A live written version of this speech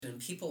And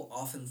people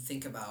often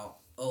think about,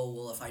 oh,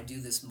 well, if I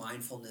do this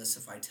mindfulness,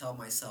 if I tell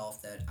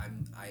myself that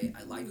I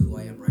like who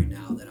I am right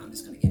now, then I'm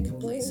just going to get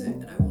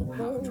complacent and I won't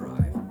have a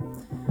drive.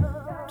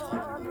 Total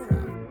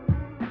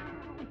bullcrap.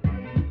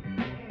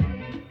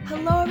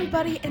 Hello,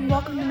 everybody, and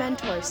welcome to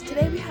Mentors.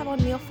 Today we have on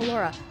Neil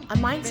Falora, a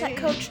mindset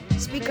coach,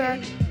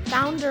 speaker,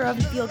 founder of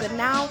Feel Good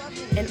Now,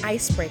 and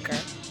Icebreaker.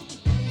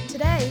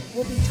 Today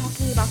we'll be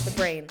talking about the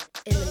brain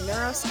and the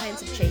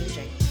neuroscience of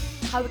changing,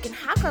 how we can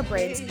hack our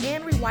brains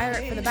and rewire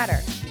it for the better.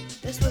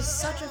 This was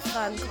such a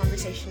fun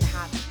conversation to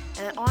have,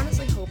 and I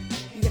honestly hope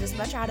you get as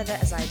much out of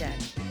it as I did.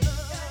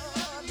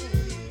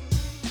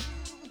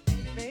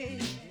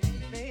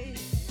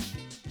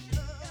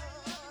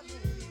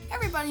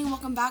 Everybody, and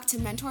welcome back to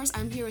Mentors.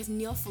 I'm here with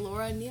Neil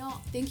Falora. Neil,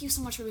 thank you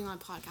so much for being on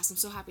the podcast. I'm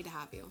so happy to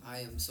have you. I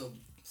am so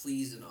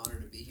pleased and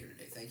honored to be here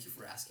today. Thank you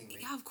for asking me.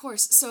 Yeah, of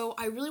course. So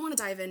I really want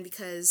to dive in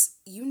because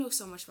you know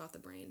so much about the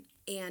brain,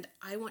 and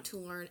I want to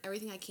learn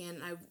everything I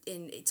can.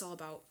 And it's all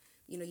about,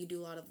 you do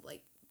a lot of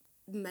like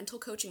mental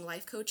coaching,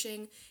 life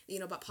coaching,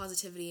 about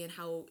positivity and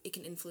how it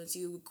can influence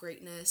you,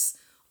 greatness,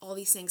 all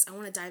these things. I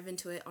want to dive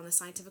into it on a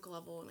scientific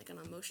level and like an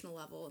emotional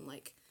level and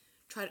like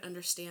try to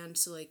understand.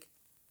 So like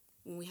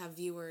when we have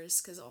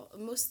viewers, because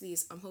most of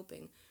these I'm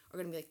hoping are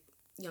going to be like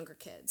younger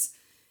kids.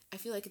 I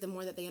feel like the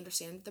more that they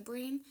understand the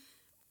brain,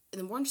 and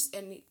the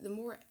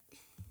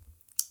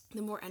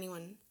more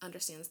anyone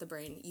understands the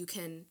brain, you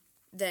can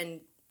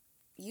then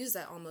use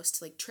that almost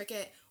to like trick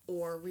it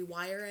or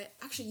rewire it.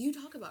 Actually, you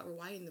talk about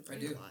rewiring the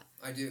brain a lot.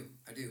 I do.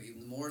 Even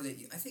the more that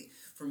I think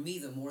for me,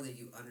 the more that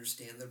you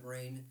understand the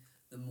brain,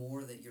 the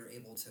more that you're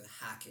able to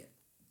hack it,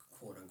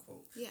 quote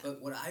unquote. Yeah.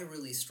 But what I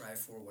really strive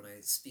for when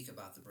I speak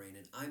about the brain,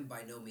 and I'm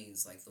by no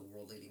means like the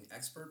world leading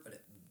expert,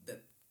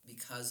 but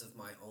because of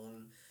my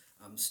own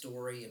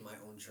story and my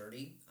own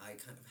journey, I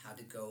kind of had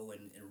to go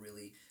and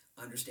really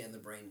understand the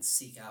brain and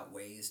seek out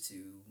ways to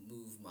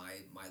move my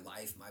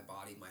life, my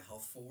body, my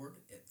health forward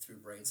through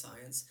brain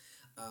science.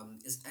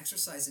 Is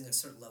exercising a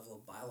certain level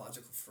of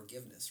biological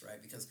forgiveness,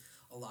 right? Because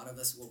a lot of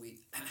us,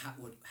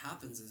 what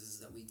happens is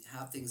that we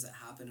have things that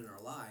happen in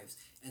our lives,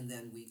 and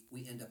then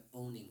we end up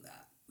owning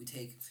that. We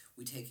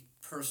take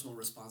personal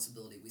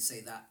responsibility. We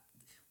say that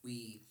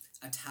we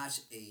attach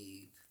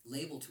a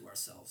label to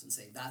ourselves and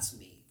say that's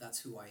me, that's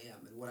who I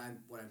am. And what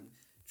I'm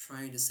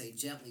trying to say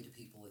gently to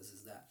people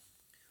is that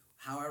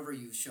however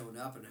you've shown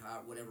up and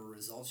whatever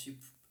results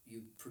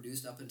you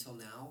produced up until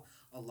now,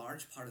 a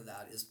large part of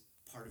that is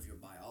part of your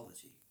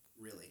biology,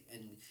 really.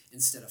 And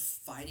instead of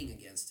fighting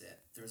against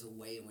it, there's a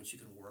way in which you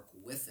can work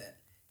with it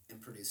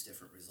and produce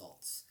different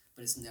results.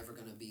 But it's never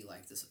going to be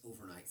like this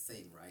overnight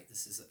thing, right?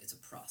 It's a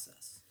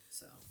process.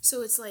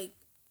 So it's like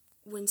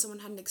when someone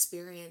had an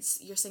experience,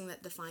 you're saying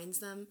that defines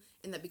them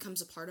and that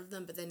becomes a part of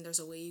them, but then there's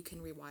a way you can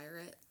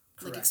rewire it.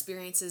 Correct. Like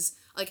experiences,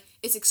 like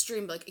it's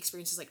extreme, but like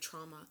experiences like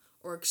trauma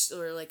or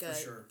like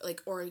sure.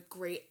 like or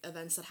great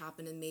events that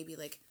happen, and maybe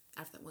like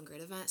after that one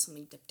great event,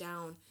 something dipped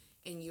down,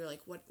 and you're like,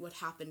 what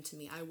happened to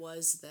me? I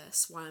was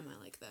this. Why am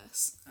I like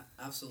this?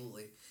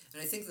 Absolutely.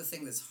 And I think the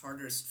thing that's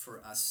hardest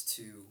for us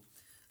to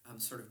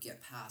sort of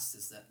get past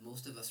is that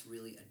most of us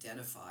really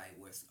identify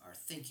with our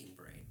thinking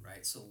brain,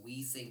 right? So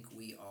we think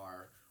we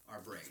are our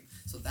brain.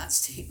 So that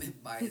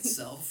statement by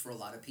itself for a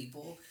lot of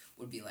people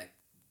would be like,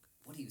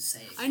 what are you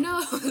saying? I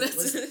know. What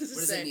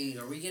does it mean?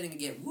 Are we going to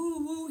get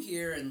woo-woo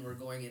here and we're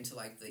going into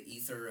like the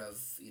ether of,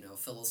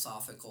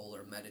 philosophical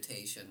or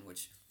meditation,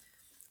 which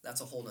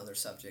that's a whole other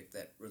subject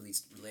that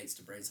relates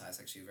to brain science,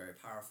 actually very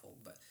powerful.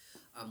 But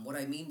what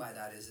I mean by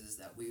that is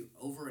that we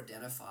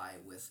over-identify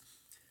with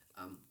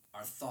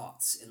our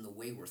thoughts in the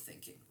way we're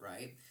thinking,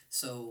 right?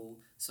 So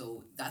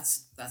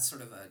that's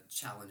sort of a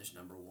challenge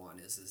number one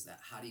is that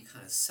how do you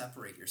kind of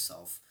separate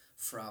yourself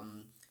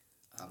from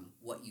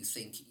what you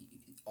think,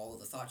 all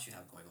of the thoughts you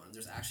have going on. And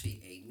there's actually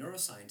a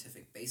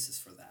neuroscientific basis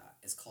for that.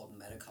 It's called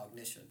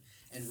metacognition.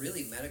 And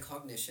really,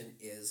 metacognition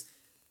is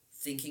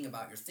thinking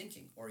about your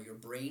thinking, or your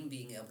brain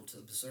being able to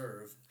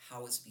observe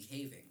how it's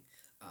behaving.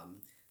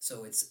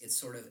 So it's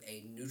sort of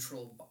a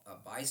neutral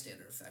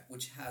bystander effect,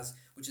 which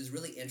is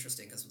really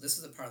interesting because this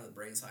is a part of the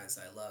brain science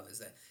that I love, is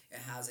that it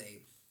has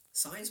a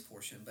science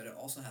portion, but it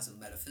also has a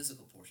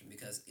metaphysical portion,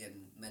 because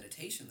in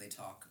meditation they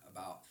talk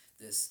about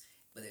this,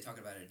 but they talk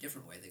about it a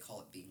different way. They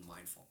call it being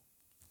mindful.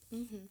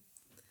 Mm-hmm.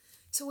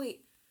 So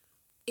wait,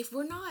 if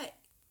we're not,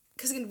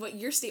 because again, what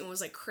your statement was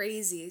like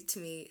crazy to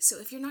me. So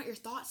if you're not your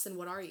thoughts, then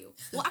what are you?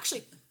 Well,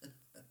 actually,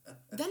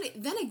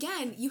 then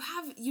again,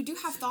 you do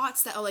have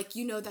thoughts that are like,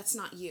 that's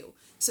not you.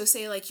 So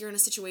say like you're in a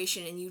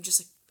situation and you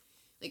just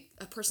like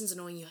a person's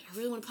annoying you, like, I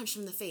really want to punch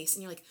them in the face,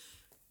 and you're like,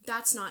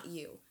 that's not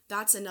you.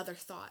 That's another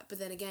thought. But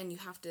then again, you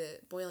have to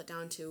boil it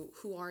down to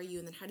who are you,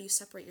 and then how do you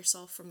separate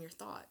yourself from your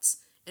thoughts,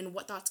 and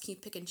what thoughts can you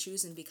pick and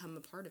choose and become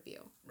a part of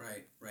you?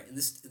 Right. And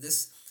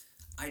this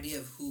idea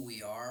of who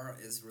we are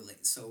is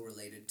so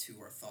related to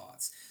our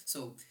thoughts.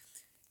 So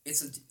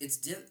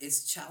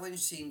it's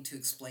challenging to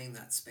explain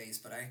that space,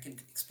 but I can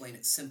explain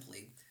it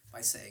simply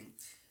by saying,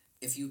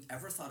 if you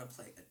ever thought of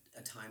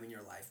a time in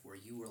your life where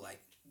you were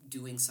like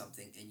doing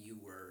something and you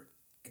were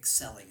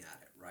excelling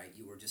at it, right?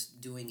 You were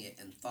just doing it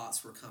and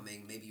thoughts were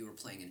coming. Maybe you were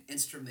playing an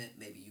instrument.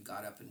 Maybe you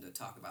got up and to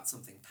talk about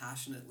something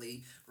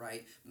passionately,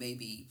 right?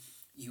 Maybe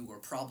you were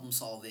problem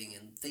solving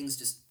and things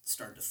just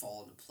started to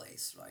fall into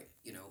place, right?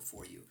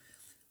 For you.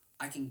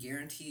 I can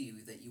guarantee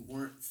you that you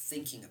weren't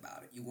thinking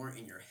about it. You weren't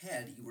in your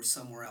head. You were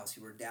somewhere else.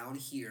 You were down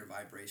here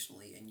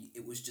vibrationally, and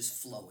it was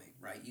just flowing,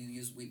 right?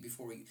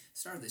 Before we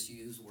started this, you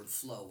used the word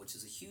flow, which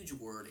is a huge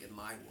word in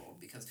my world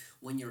because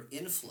when you're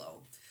in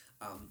flow,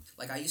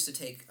 like I used to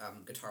take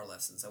guitar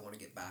lessons. I want to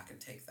get back and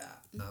take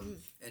that,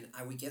 and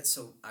I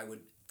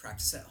would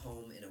practice at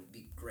home, and it would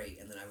be great.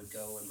 And then I would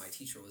go, and my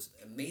teacher was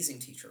an amazing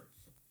teacher.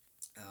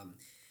 Um,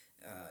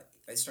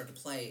 I'd start to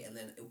play, and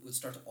then it would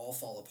start to all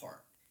fall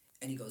apart.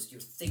 And he goes, "You're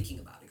thinking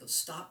about it." He goes,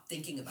 "Stop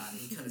thinking about it."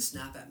 And he kind of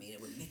snap at me, and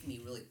it would make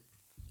me really,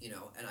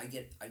 and I'd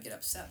get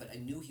upset, but I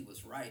knew he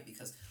was right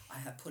because I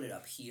had put it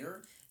up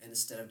here and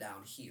instead of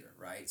down here,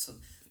 right? So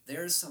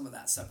there's some of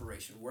that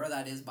separation. Where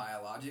that is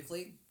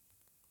biologically,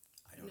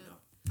 I don't know.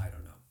 I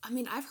don't know. I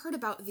mean, I've heard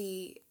about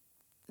the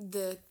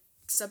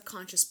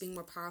subconscious being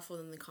more powerful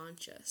than the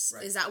conscious.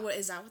 Right. Is that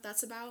what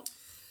that's about?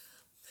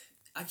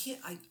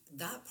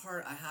 That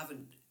part I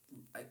haven't,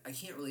 I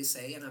can't really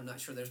say, and I'm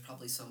not sure there's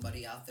probably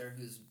somebody out there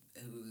who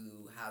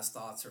has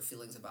thoughts or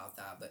feelings about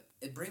that, but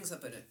it brings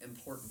up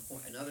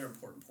another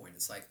important point.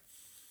 It's like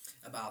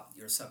about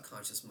your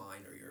subconscious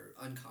mind or your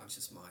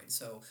unconscious mind.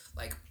 So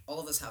like all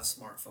of us have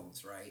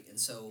smartphones, right? And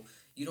so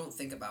you don't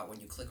think about when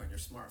you click on your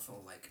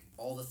smartphone, like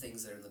all the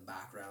things that are in the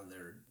background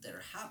that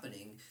are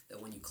happening,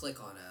 that when you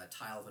click on a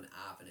tile of an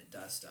app and it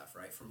does stuff,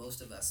 right? For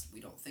most of us,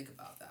 we don't think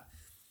about that.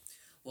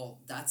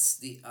 Well, that's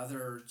the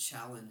other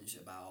challenge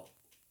about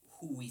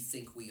who we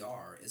think we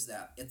are, is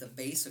that at the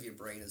base of your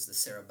brain is the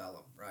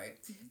cerebellum,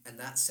 right? Mm-hmm. And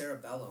that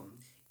cerebellum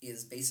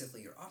is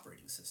basically your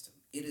operating system.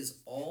 It is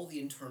all the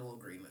internal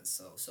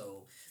agreements.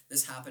 So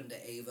this happened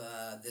to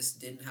Ava, this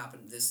didn't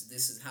happen, this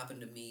has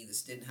happened to me,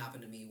 this didn't happen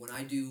to me. When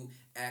I do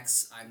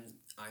X,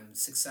 I'm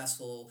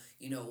successful.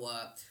 You know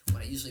what?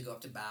 When I usually go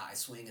up to bat, I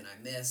swing and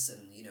I miss,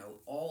 and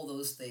all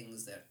those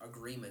things, that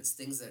agreements,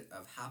 things that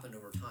have happened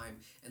over time,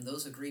 and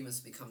those agreements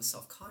become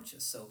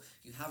self-conscious. So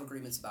you have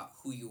agreements about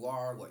who you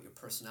are, what your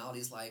personality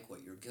is like,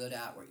 what you're good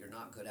at, what you're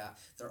not good at.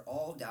 They're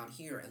all down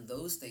here, and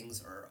those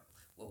things are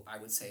what I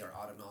would say are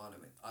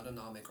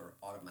autonomic or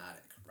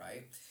automatic,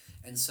 right?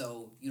 And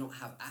so you don't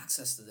have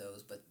access to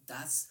those, but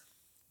that's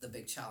the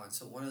big challenge.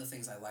 So one of the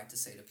things I like to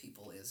say to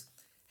people is,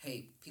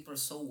 hey, people are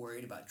so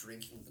worried about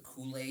drinking the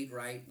Kool-Aid,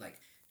 right? Like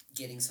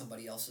getting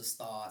somebody else's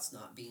thoughts,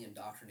 not being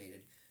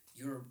indoctrinated.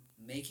 You're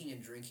making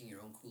and drinking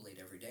your own Kool-Aid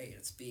every day, and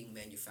it's being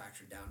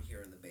manufactured down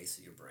here in the base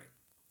of your brain.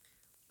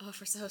 Oh,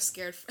 for so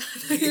scared.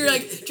 You're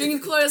like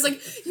drinking Kool-Aid. I was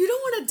like, you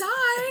don't want to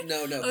die.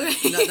 No.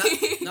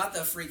 Okay. Not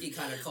the freaky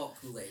kind of cult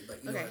Kool-Aid,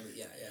 but you know what I mean.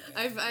 Yeah.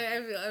 I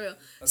feel. Okay.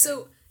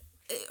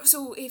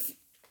 So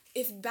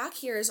if back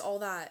here is all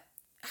that,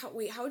 how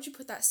would you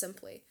put that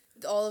simply?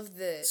 All of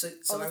the So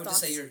all I the would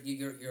thoughts? just say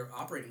your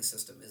operating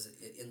system is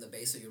in the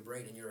base of your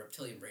brain, in your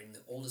reptilian brain.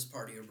 The oldest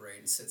part of your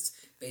brain sits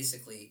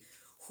basically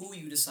who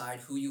you decide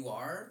who you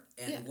are,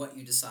 and what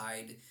you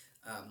decide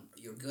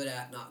you're good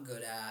at, not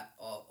good at,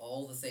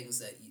 all the things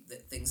that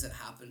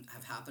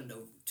have happened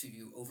to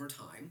you over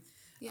time.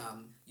 Yeah.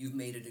 You've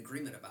made an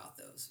agreement about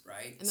those,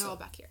 right? And they're all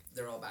back here.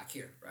 They're all back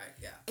here, right?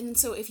 Yeah. And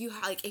so if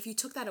you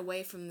took that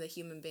away from the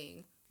human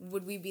being,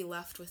 would we be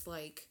left with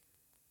like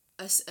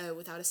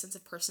without a sense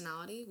of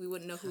personality? We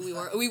wouldn't know who we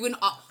were. We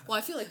wouldn't. Well,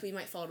 I feel like we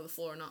might fall to the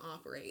floor and not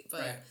operate.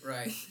 But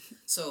right.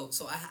 So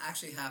I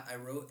actually I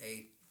wrote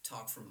a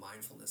talk for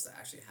mindfulness that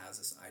actually has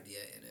this idea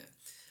in it.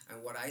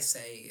 And what I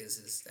say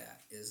is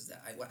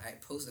that I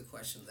pose the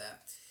question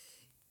that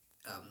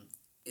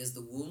is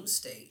the womb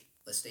state,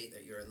 the state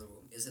that you're in the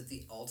womb, is it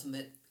the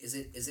ultimate? Is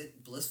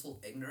it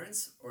blissful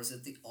ignorance, or is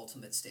it the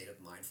ultimate state of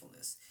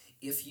mindfulness?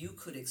 If you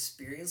could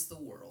experience the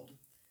world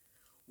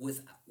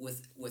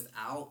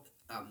without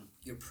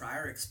your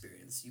prior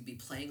experience, you'd be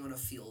playing on a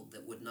field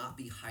that would not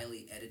be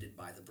highly edited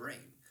by the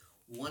brain.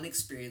 One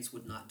experience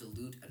would not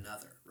dilute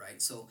another,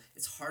 right? So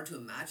it's hard to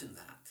imagine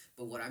that.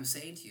 But what I'm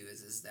saying to you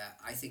is that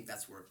I think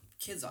that's where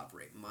kids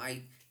operate.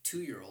 My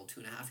 2-year-old,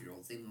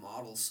 2.5-year-olds, they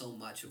model so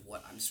much of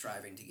what I'm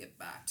striving to get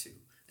back to.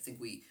 I think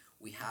we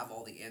have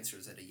all the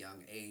answers at a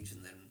young age,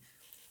 and then,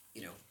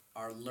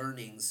 our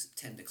learnings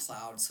tend to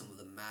cloud some of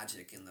the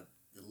magic and the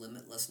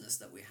limitlessness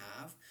that we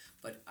have.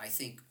 But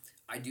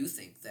I do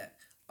think that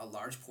a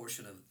large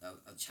portion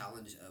of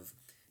challenge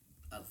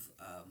of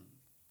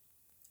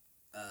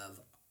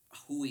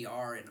who we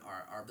are and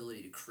our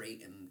ability to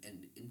create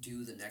and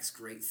do the next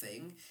great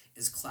thing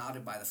is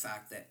clouded by the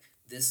fact that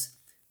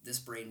this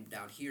brain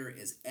down here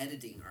is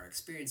editing our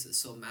experiences.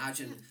 So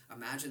imagine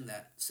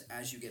that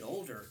as you get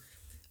older,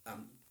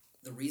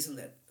 the reason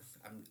that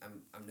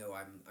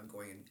I'm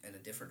going in a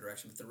different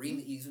direction, but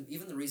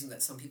even the reason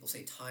that some people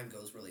say time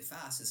goes really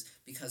fast is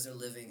because they're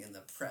living in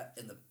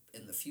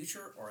the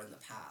future or in the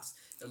past.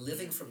 They're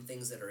living from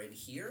things that are in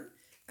here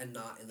and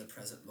not in the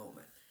present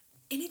moment.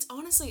 And it's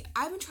honestly,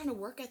 I've been trying to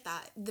work at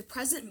that. The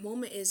present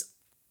moment is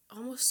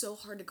almost so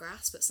hard to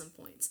grasp at some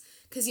points.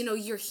 Because, you know,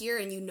 you're here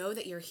and you know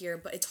that you're here,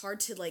 but it's hard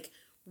to, like,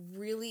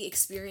 really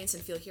experience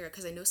and feel here.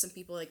 Because I know some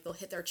people, like, they'll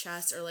hit their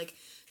chest or, like,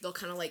 they'll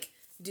kind of, like,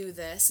 do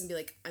this and be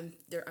like, I'm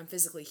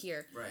physically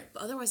here. Right.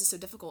 But otherwise it's so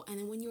difficult. And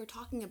then when you were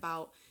talking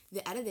about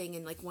the editing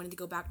and, like, wanting to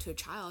go back to a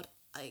child,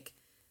 like,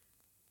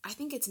 I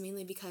think it's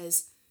mainly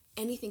because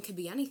anything could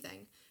be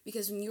anything.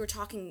 Because when we were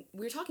talking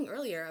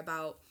earlier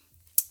about,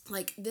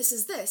 like, this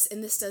is this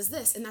and this does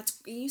this, and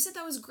you said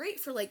that was great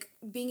for, like,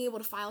 being able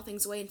to file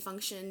things away in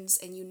functions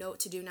and you know what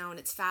to do now and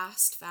it's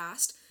fast,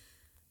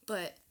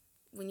 but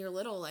when you're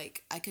little,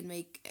 like, I could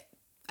make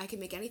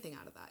anything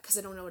out of that because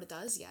I don't know what it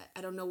does yet.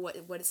 I don't know what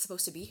it's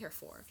supposed to be here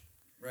for.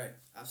 Right,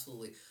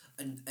 absolutely.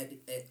 And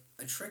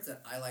a trick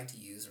that I like to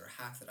use, or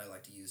a hack that I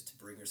like to use to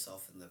bring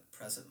yourself in the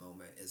present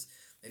moment, is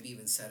maybe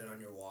even set it on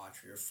your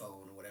watch or your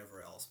phone or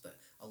whatever else, but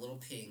a little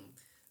ping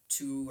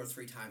 2 or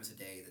 3 times a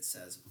day that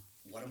says,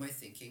 what am I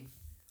thinking?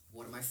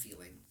 What am I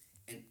feeling?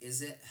 And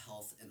is it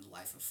health and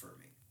life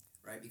affirming?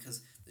 Right?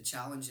 Because the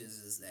challenge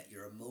is that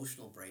your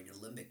emotional brain, your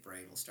limbic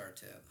brain, will start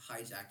to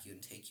hijack you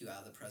and take you out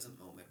of the present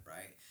moment,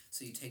 right?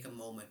 So you take a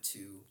moment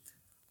to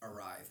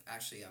arrive.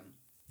 Actually,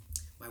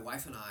 my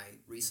wife and I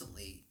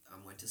recently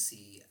went to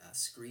see a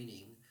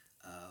screening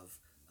of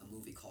a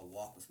movie called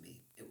Walk With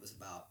Me. It was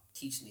about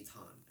Thich Nhat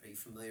Hanh. Are you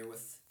familiar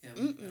with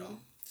him at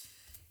all?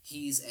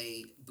 He's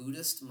a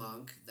Buddhist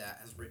monk that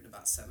has written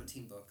about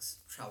 17 books,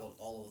 traveled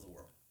all over the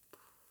world.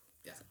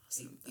 Yeah,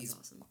 awesome. He's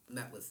awesome.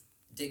 met with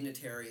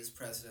dignitaries,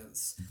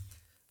 presidents.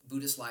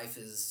 Buddhist life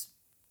is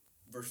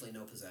virtually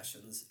no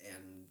possessions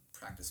and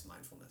practice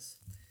mindfulness.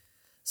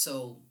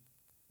 So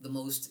the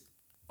most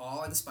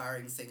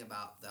awe-inspiring thing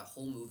about that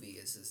whole movie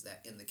is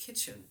that in the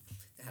kitchen,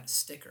 they had a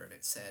sticker and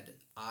it said,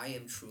 I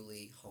am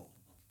truly home.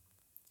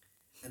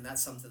 And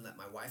that's something that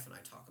my wife and I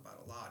talk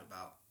about a lot,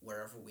 about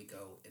wherever we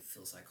go, it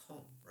feels like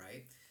home,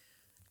 right?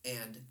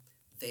 And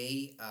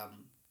they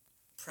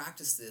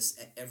practice this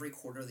at every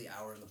quarter of the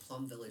hour in the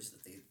Plum Village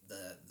that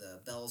the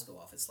bells go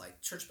off. It's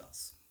like church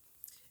bells.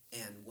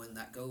 And when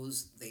that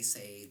goes, they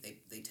say,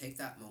 they take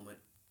that moment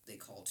they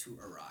call to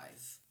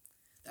arrive.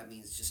 That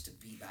means just to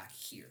be back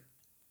here.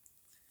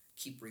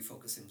 Keep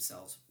refocusing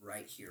themselves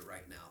right here,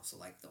 right now. So,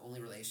 like, the only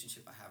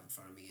relationship I have in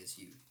front of me is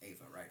you,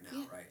 Ava, right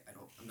now, right?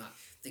 I'm not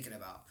thinking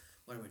about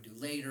what I'm going to do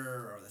later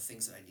or the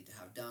things that I need to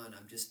have done.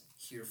 I'm just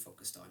here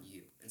focused on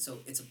you. And so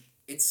it's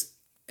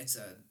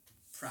a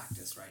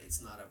practice, right?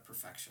 It's not a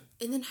perfection.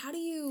 And then how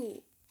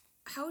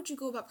would you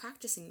go about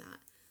practicing that?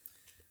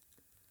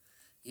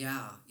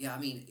 Yeah. I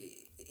mean,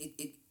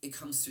 it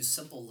comes through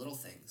simple little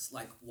things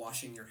like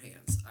washing your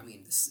hands. I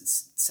mean,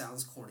 this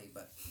sounds corny,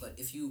 but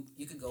if you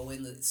could go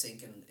in the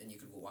sink and you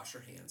could wash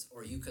your hands,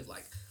 or you could,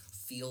 like,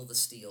 feel the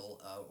steel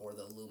or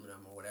the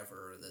aluminum or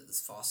whatever that this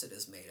faucet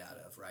is made out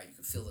of, right? You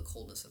could feel the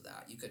coldness of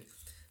that. You could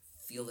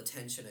feel the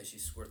tension as you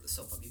squirt the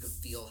soap up. You could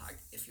feel how,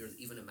 if you're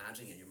even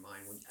imagining in your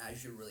mind,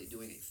 as you're really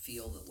doing it,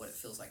 feel what it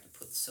feels like to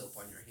put the soap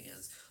on your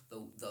hands.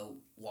 The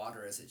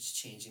water as it's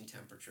changing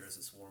temperature, as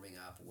it's warming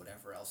up, or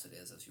whatever else it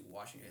is, as you're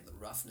washing your hand, the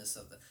roughness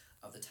of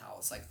the towel.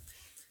 It's like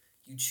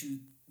you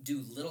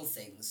do little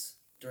things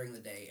during the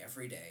day,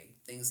 every day,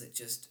 things that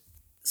just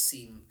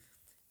seem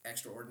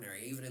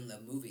extraordinary. Even in the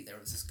movie, there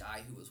was this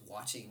guy who was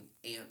watching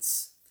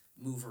ants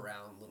move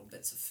around little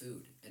bits of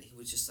food, and he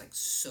was just, like,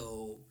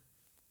 so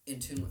in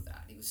tune with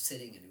that. He was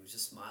sitting and he was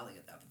just smiling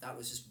at that, but that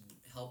was just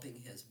helping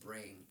his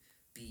brain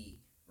be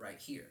right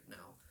here.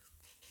 Now,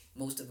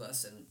 most of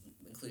us, and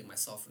including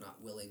myself, are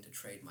not willing to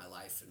trade my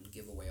life and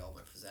give away all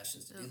my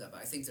possessions to do that, but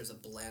I think there's a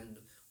blend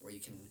where you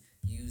can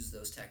use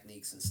those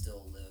techniques and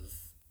still live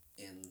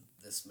in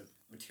this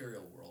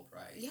material world,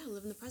 right? Yeah,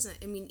 live in the present.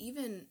 I mean,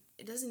 even,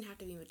 it doesn't have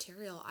to be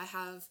material. I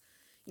have,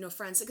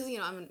 friends, because,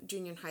 I'm a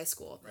junior in high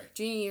school. Right.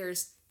 Junior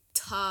year's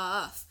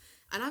tough.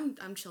 And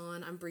I'm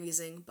chilling, I'm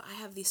breezing, but I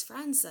have these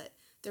friends that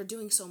they're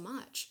doing so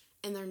much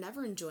and they're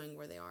never enjoying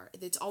where they are.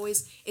 It's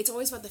always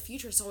about the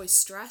future. It's always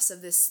stress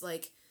of this,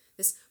 like,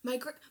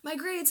 my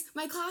grades,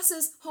 my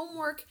classes,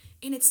 homework,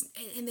 and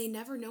they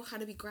never know how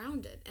to be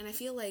grounded. And I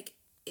feel like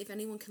if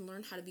anyone can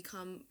learn how to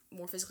become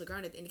more physically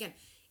grounded, and again,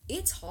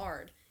 it's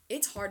hard,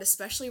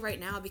 especially right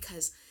now,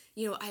 because,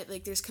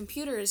 there's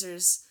computers,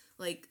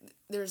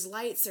 there's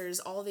lights, there's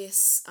all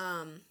this,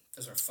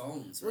 Those are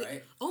phones,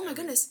 right? Oh my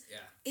goodness. Yeah.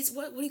 It's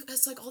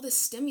it's like all this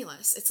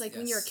stimulus. It's like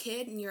when you're a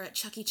kid and you're at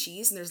Chuck E.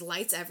 Cheese and there's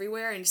lights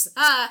everywhere and just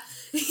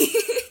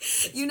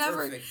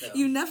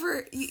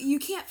you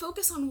can't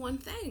focus on one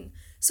thing.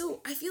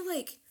 So I feel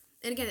like,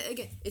 and again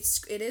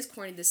it is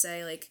corny to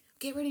say, like,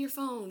 get rid of your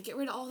phone, get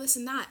rid of all this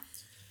and that.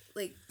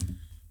 Like,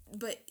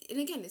 and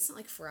again, it's not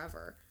like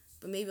forever,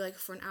 but maybe like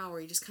for an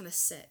hour you just kind of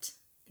sit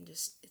and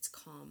just, it's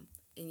calm,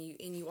 and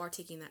you are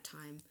taking that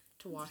time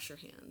to wash your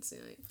hands.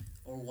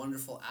 Or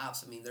wonderful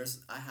apps. I mean,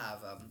 I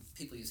have,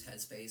 people use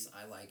Headspace.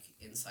 I like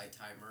Insight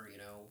Timer,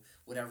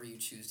 whatever you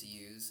choose to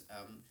use.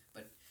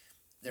 But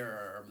there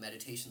are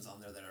meditations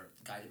on there that are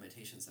guided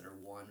meditations that are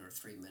 1 or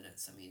 3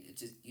 minutes. I mean,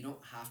 you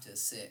don't have to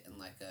sit in,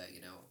 like, a,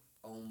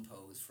 Om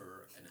pose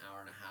for an hour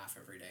and a half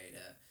every day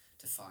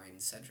to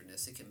find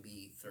centeredness. It can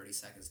be 30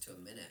 seconds to a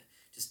minute,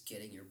 just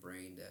getting your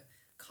brain to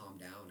calm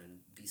down and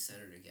be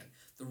centered again.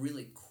 The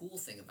really cool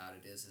thing about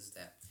it is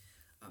that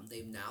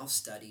they've now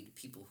studied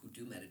people who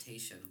do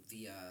meditation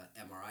via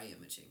MRI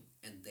imaging,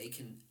 and they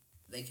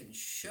can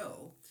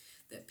show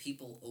that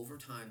people over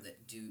time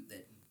that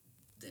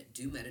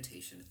do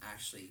meditation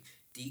actually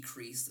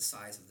decrease the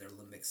size of their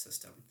limbic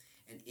system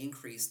and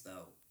increase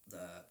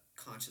the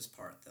conscious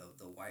part,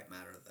 the white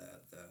matter,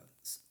 the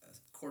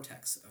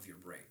cortex of your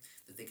brain,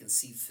 that they can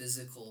see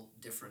physical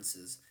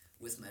differences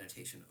with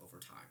meditation over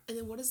time. And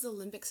then what does the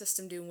limbic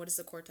system do and what does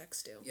the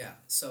cortex do? Yeah,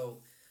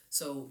 so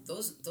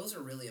those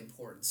are really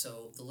important.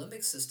 So the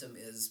limbic system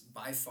is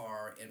by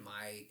far in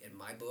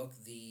my book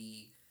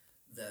the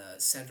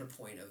center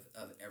point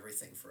of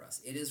everything for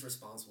us. It is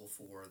responsible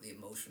for the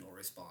emotional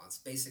response.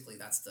 Basically,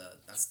 that's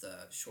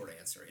the short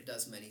answer. It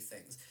does many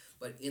things,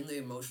 but in the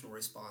emotional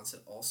response,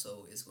 it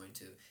also is going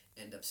to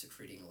end up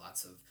secreting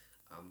lots of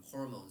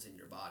hormones in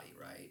your body,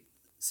 right?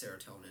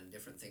 Serotonin,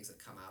 different things that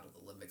come out of the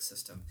limbic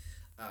system.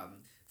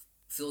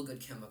 Feel-good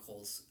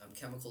chemicals,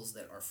 chemicals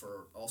that are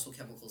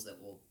chemicals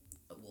that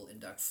will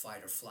induct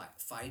fight or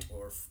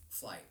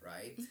flight,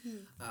 right?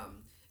 Mm-hmm.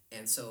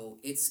 And so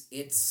it's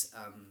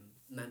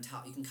mental.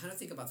 You can kind of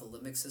think about the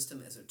limbic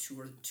system as a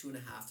 2.5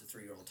 to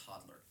 3 year old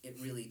toddler. It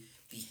really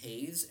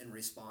behaves and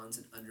responds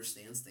and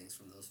understands things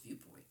from those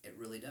viewpoints. It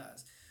really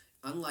does.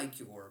 Unlike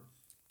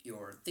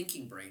your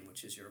thinking brain,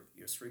 which is your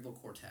cerebral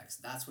cortex,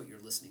 that's what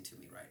you're listening to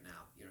me right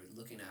now. You're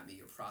looking at me.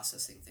 You're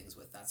processing things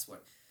with. That's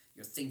what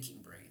your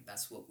thinking brain.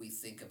 That's what we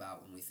think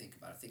about when we think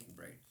about a thinking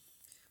brain.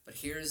 But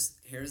here's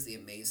the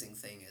amazing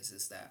thing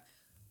is that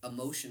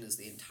emotion is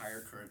the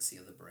entire currency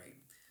of the brain.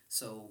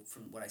 So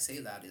from what I say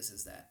that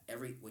is that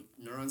every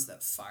neurons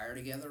that fire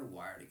together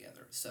wire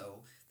together.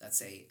 So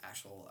that's a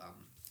actual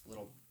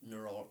little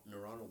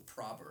neuronal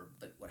proverb.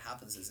 But what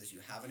happens is you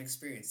have an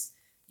experience,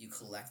 you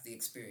collect the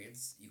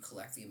experience, you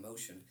collect the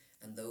emotion,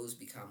 and those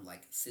become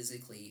like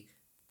physically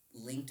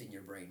linked in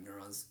your brain.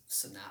 Neurons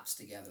synapse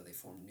together. They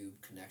form new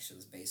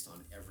connections based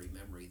on every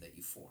memory that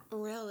you form.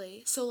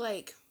 Really? So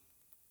like,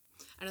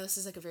 I know this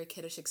is like a very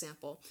kiddish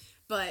example,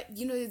 but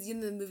you know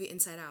the movie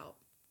Inside Out.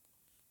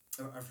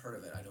 I've heard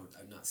of it.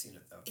 I've not seen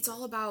it though. It's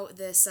all about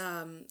this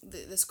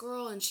this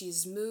girl, and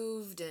she's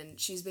moved and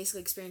she's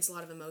basically experienced a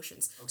lot of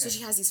emotions. Okay. So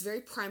she has these very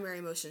primary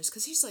emotions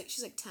because she's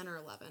like 10 or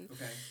 11.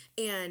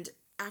 Okay. And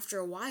after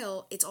a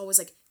while, it's always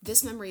like,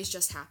 this memory is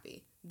just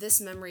happy.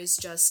 This memory is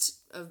just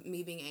of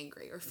me being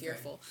angry or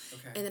fearful.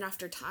 Okay. And then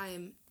after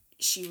time,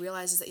 she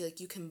realizes that like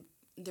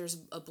there's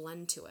a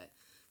blend to it.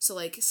 So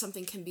like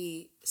something can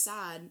be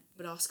sad,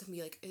 but also can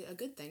be like a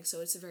good thing. So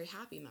it's a very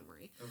happy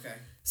memory. Okay.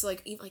 So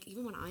like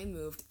even when I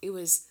moved, it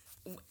was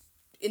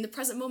in the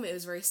present moment.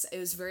 It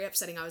was very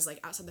upsetting. I was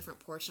like outside the front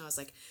porch, and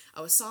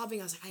I was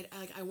sobbing. I was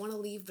like I want to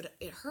leave, but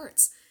it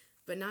hurts.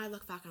 But now I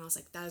look back and I was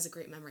like, that is a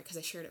great memory because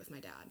I shared it with my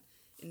dad,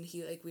 and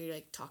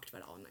we talked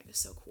about it all night. It was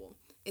so cool.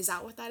 Is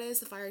that what that is?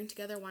 The wiring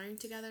together?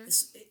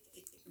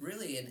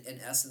 Really,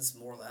 in essence,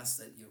 more or less,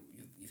 that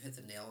you've hit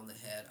the nail on the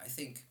head. I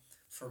think.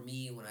 For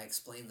me, when I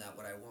explain that,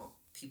 what I want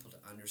people to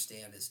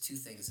understand is two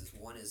things.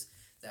 One is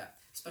that,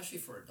 especially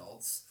for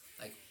adults,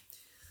 like,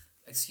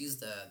 excuse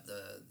the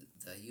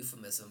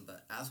euphemism,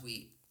 but as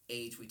we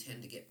age, we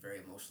tend to get very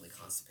emotionally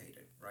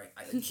constipated, right?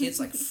 Kids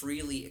like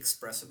freely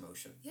express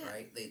emotion, yeah.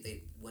 Right?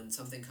 They when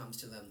something comes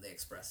to them, they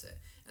express it.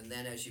 And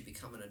then as you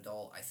become an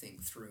adult, I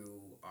think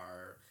through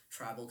our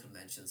tribal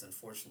conventions,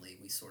 unfortunately,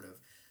 we sort of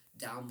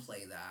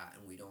downplay that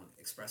and we don't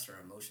express our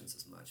emotions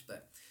as much.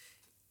 But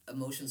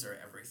emotions are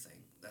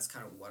everything. That's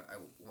kind of what I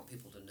want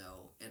people to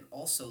know. And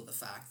also the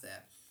fact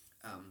that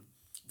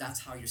that's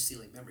how you're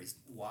sealing memories.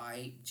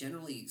 Why,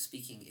 generally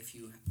speaking, if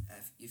you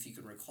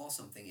can recall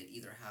something, it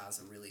either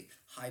has a really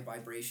high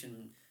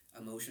vibration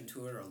emotion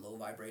to it or a low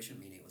vibration,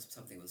 meaning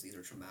something was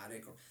either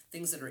traumatic or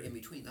things that are in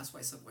between. That's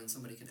why when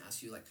somebody can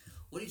ask you, like,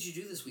 what did you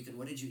do this weekend?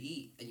 What did you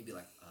eat? And you'd be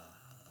like,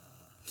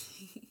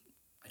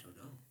 I don't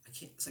know. I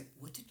can't. It's like,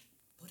 what did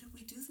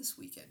we do this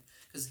weekend?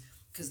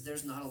 Because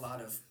there's not a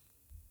lot of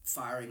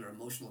firing or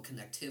emotional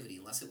connectivity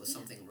unless it was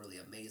something really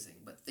amazing.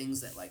 But things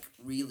that like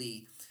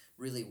really,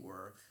 really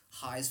were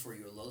highs for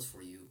you or lows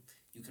for you,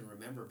 you can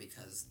remember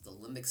because the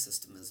limbic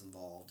system is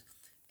involved,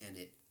 and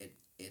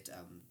it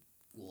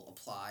will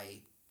apply.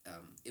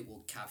 It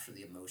will capture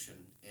the emotion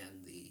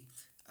and the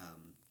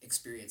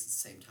experience at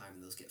the same time,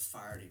 and those get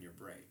fired in your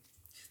brain.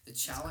 The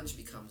challenge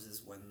becomes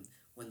is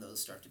when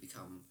those start to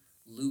become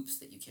loops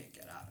that you can't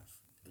get out of,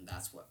 and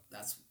that's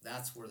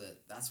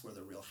where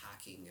the real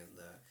hacking and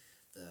the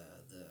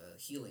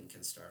healing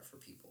can start for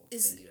people. They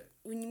need it.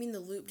 When you mean the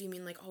loop, do you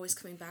mean like always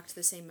coming back to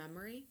the same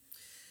memory?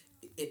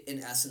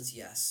 In essence,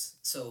 yes.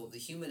 So the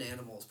human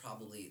animal is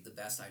probably the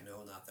best I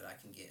know. Not that I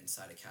can get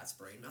inside a cat's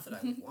brain. Not that I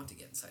would want to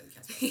get inside the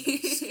cat's brain.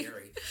 It's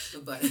scary.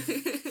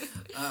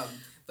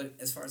 But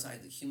as far as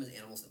the human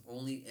animal is the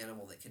only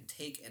animal that can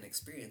take an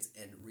experience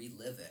and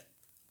relive it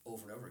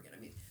over and over again.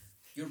 I mean,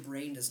 Your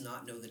brain does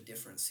not know the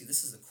difference. See,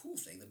 this is the cool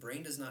thing. The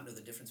brain does not know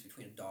the difference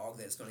between a dog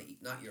that is going to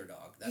eat, not your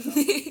dog, that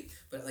dog,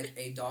 but like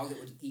a dog that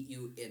would eat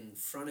you in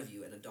front of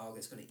you and a dog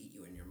that's going to eat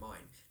you in your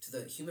mind. To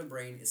the human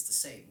brain, it's the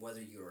same,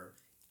 whether you're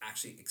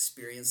actually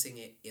experiencing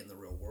it in the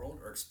real world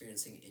or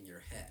experiencing it in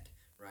your head,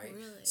 right?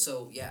 Really?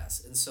 So,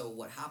 yes. And so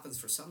what happens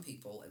for some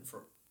people, and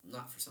for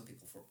not for some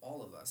people, for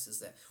all of us, is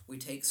that we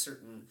take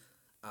certain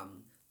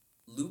um,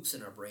 loops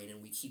in our brain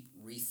and we keep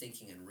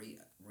rethinking and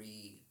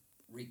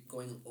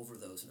going over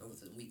those and over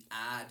them. We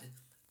add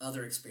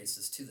other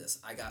experiences to this.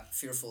 I got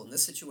fearful in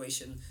this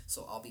situation,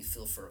 so I'll be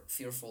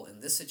fearful in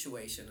this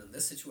situation, and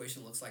this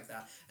situation looks like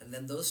that. And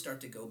then those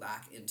start to go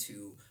back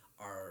into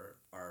our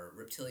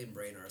reptilian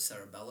brain, or our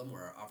cerebellum,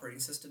 where our operating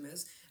system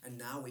is, and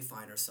now we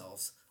find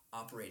ourselves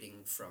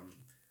operating from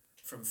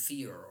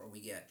fear, or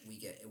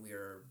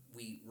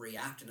we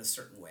react in a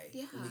certain way.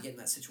 Yeah. When we get in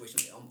that situation,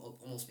 it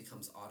almost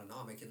becomes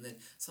autonomic. And then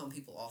some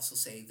people also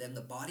say then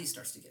the body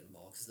starts to get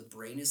involved, because the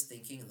brain is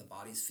thinking and the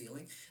body's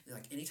feeling. And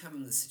like, anytime I'm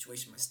in this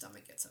situation, my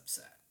stomach gets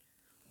upset.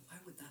 Why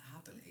would that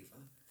happen,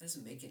 Ava? That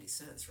doesn't make any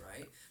sense,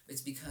 right?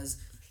 It's because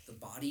the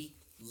body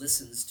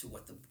listens to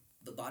what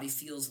the body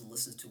feels and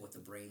listens to what the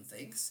brain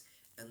thinks,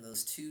 and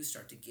those two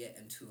start to get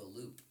into a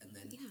loop. And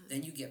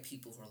then you get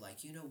people who are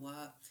like, you know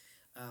what,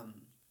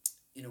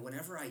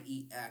 whenever I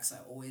eat X, I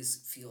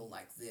always feel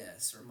like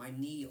this, or my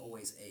knee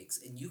always aches.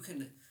 And you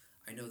can,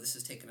 I know this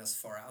is taking us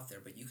far out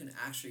there, but you can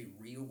actually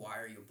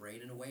rewire your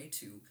brain in a way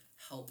to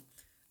help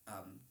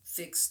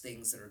fix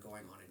things that are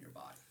going on in your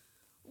body.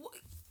 Well,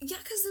 yeah,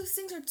 because those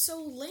things are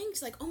so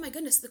linked. Like, oh my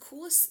goodness,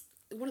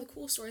 one of the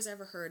coolest stories I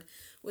ever heard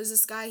was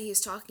this guy. He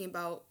was talking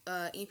about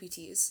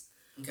amputees.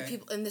 Okay.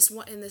 People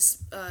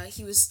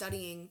he was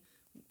studying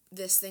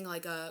this thing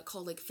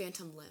called like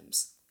phantom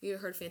limbs. You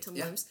ever heard phantom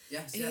limbs?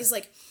 Yes. And he's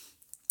like,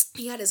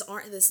 he had his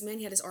arm. This man,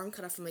 he had his arm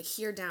cut off from like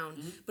here down,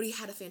 but he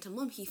had a phantom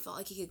limb. He felt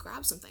like he could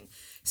grab something.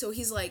 So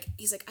he's like,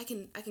 I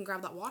can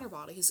grab that water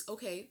bottle. He's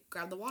okay,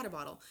 grab the water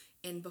bottle.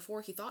 And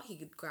before he thought he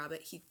could grab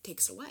it, he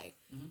takes it away.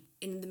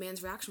 And the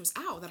man's reaction was,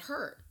 "Ow, that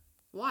hurt."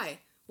 Why?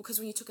 Well, because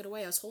when you took it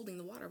away, I was holding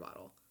the water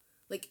bottle.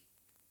 Like,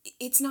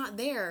 it's not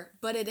there,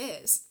 but it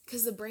is,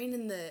 because the brain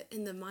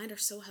and the mind are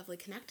so heavily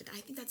connected.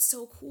 I think that's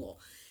so cool.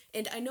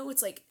 And I know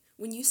it's like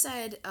when you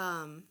said,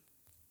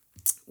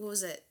 what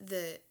was it?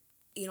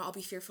 I'll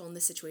be fearful in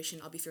this situation,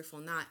 I'll be fearful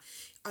in that.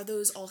 Are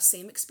those all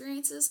same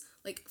experiences?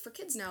 Like, for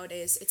kids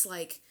nowadays, it's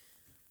like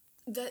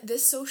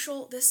this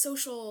social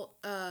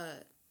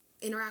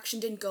interaction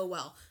didn't go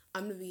well.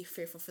 I'm going to be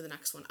fearful for the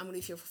next one. I'm going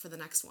to be fearful for the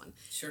next one.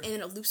 Sure. And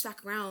then it loops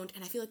back around,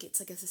 and I feel like it's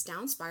this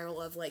down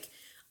spiral of like,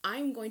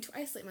 I'm going to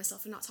isolate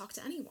myself and not talk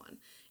to anyone.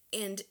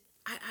 And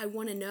I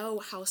want to know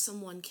how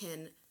someone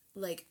can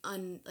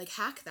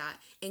hack that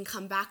and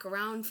come back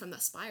around from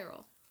that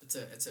spiral.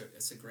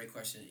 It's a great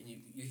question, and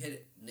you hit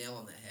it nail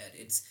on the head.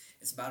 It's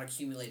about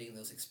accumulating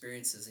those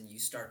experiences, and you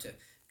start to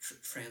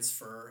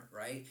transfer,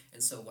 right?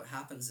 And so what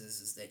happens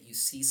is that you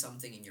see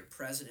something in your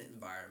present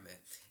environment,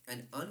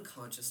 and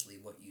unconsciously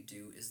what you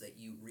do is that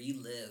you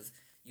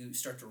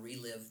start to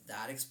relive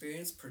that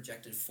experience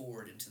projected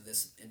forward into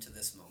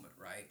this moment,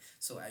 right?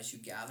 So as you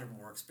gather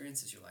more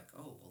experiences, you're like,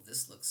 oh, well,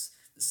 this looks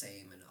the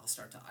same, and I'll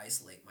start to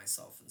isolate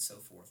myself and so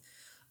forth.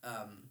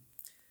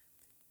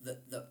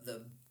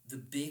 The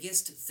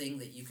biggest thing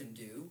that you can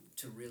do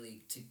to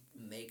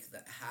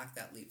hack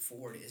that leap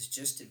forward is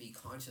just to be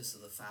conscious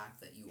of the fact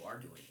that you are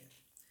doing it.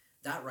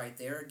 That right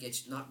there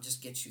not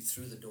just gets you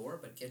through the door,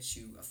 but gets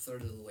you a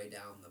third of the way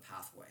down the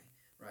pathway,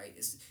 right?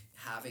 Is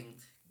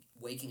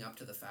waking up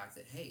to the fact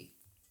that, hey,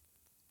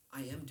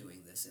 I am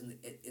doing this, and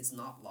it's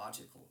not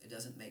logical. It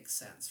doesn't make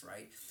sense,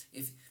 right?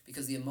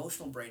 Because the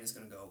emotional brain is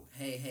going to go,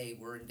 hey,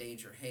 we're in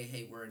danger.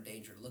 Hey, we're in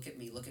danger. Look at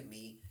me.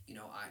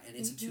 And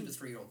it's a 2 to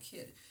 3 year old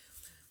kid.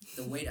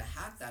 The way to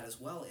hack that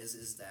as well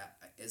is that,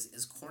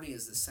 as corny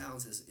as this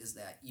sounds, is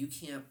that you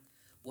can't.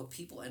 What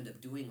people end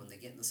up doing when they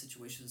get in the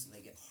situations and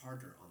they get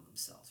harder on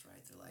themselves,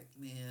 right? They're like,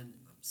 man,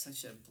 I'm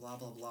such a blah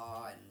blah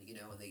blah, and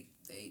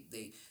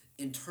they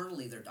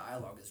internally their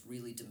dialogue is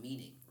really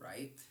demeaning,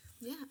 right?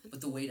 Yeah.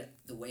 But the way to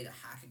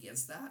hack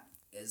against that,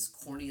 as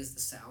corny as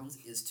this sounds,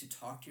 is to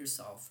talk to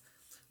yourself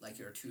like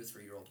you're a 2 or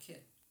 3 year old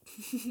kid.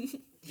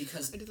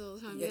 Because I do that all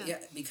the time. Yeah,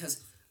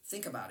 because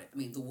think about it. I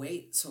mean,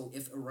 so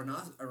if a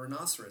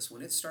rhinoceros,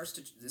 when it starts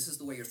to, this is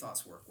the way your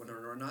thoughts work. When a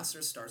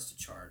rhinoceros starts to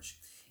charge,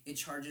 it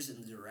charges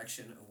in the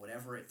direction of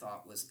whatever it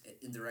thought was,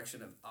 in the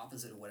direction of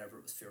opposite of whatever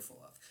it was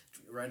fearful of.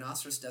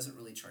 Rhinoceros doesn't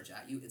really charge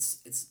at you.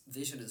 Its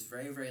vision is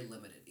very, very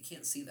limited. It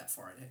can't see that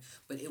far ahead,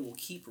 but it will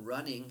keep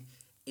running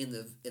in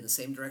the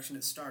same direction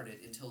it started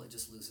until it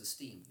just loses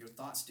steam. Your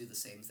thoughts do the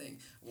same thing.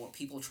 And what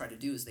people try to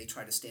do is they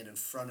try to stand in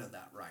front of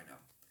that rhino.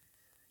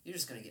 You're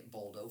just going to get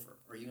bowled over,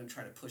 or you're going to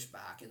try to push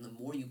back. And the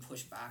more you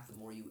push back, the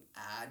more you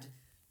add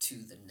to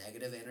the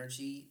negative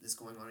energy that's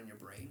going on in your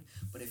brain.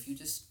 But if you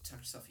just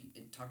talk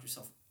to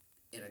yourself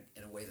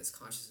in a way that's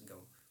conscious and go,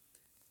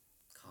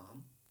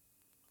 calm,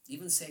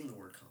 even saying the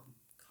word calm,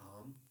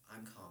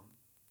 I'm calm,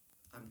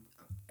 I'm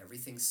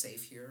everything's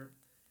safe here,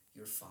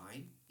 you're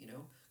fine,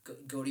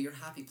 Go to your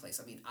happy place.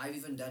 I mean, I've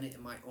even done it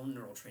in my own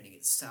neural training.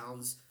 It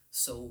sounds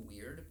so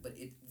weird, but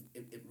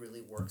it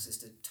really works. Is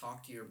to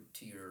talk to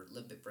your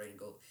limbic brain and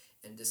go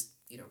and just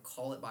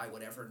call it by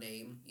whatever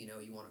name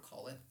you want to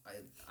call it.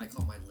 I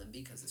call mine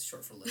Limby because it's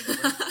short for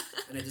limbic brain.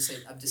 And I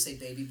just say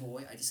baby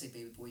boy. I just say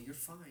baby boy, you're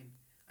fine.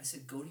 I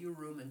said go to your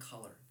room and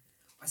color.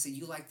 I said,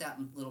 you like that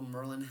little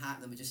Merlin hat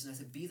and the magician? I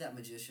said, be that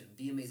magician.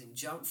 Be amazing.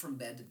 Jump from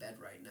bed to bed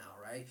right now,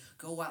 right?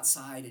 Go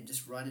outside and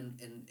just run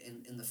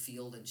in the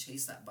field and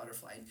chase that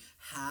butterfly and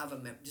have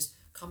just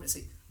come and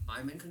say,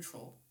 I'm in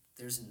control.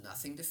 There's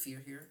nothing to fear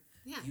here.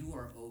 Yeah. You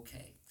are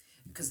okay.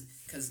 Because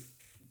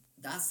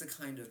that's the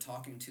kind of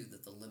talking to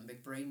that the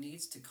limbic brain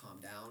needs to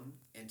calm down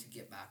and to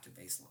get back to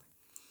baseline.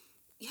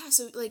 Yeah,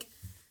 so, like,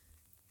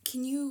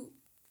 can you,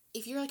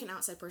 if you're, like, an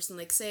outside person,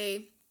 like,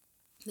 say...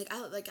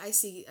 I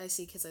see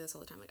kids like this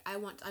all the time. Like, I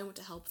want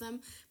to help them,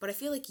 but I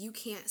feel like you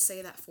can't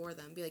say that for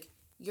them. Be like,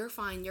 you're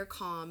fine, you're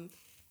calm.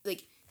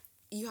 Like,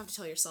 you have to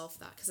tell yourself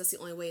that, because that's the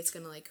only way it's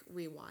gonna, like,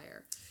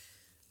 rewire.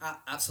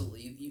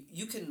 Absolutely.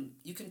 You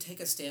can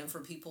take a stand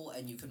for people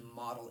and you can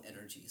model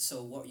energy.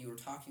 So what you were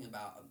talking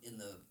about in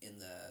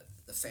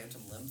the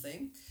phantom limb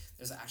thing,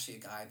 there's actually a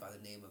guy by the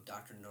name of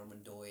Dr. Norman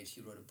Doidge.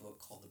 He wrote a book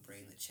called The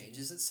Brain That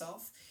Changes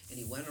Itself, and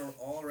he went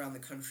all around the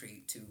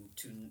country to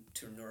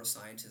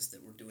neuroscientists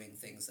that were doing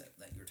things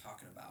that you're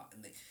talking about.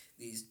 And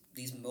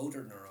these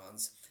motor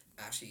neurons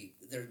actually,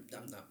 they're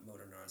not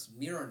motor neurons,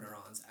 mirror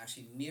neurons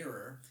actually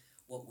mirror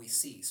what we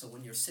see. So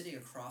when you're sitting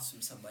across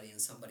from somebody and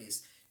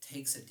somebody's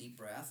takes a deep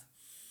breath,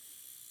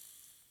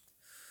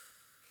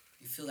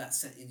 you feel that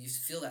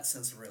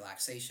sense of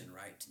relaxation,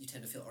 right? You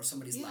tend to feel, or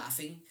somebody's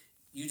laughing,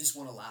 you just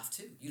want to laugh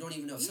too. You don't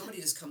even know. If somebody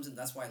just comes in,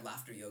 that's why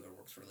laughter yoga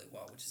works really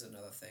well, which is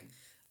another thing.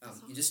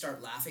 You just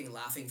start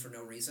laughing for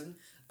no reason.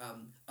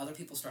 Other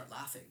people start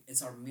laughing.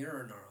 It's our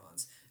mirror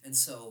neurons. And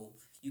so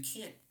you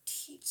can't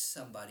teach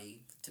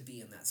somebody to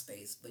be in that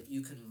space, but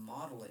you can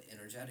model it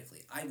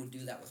energetically. I would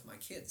do that with my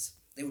kids.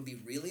 They would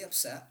be really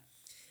upset,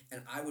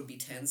 and I would be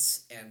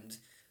tense and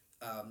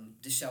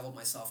disheveled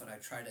myself, and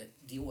I'd try to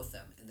deal with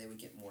them, and they would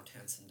get more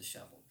tense and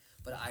disheveled.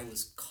 But I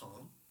was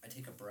calm. I'd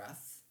take a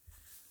breath.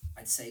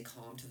 I'd say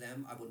calm to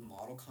them. I would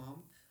model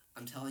calm.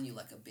 I'm telling you,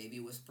 like a baby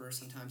whisperer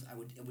sometimes. I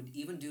would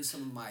even do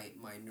some of my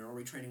neural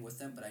retraining with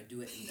them, but I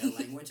do it in their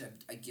language.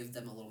 I give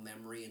them a little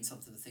memory and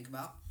something to think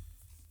about.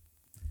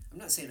 I'm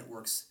not saying it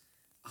works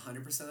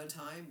 100% of the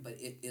time, but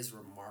it is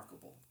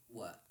remarkable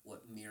what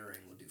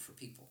mirroring will do for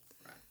people,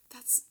 right?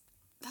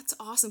 That's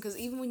awesome, because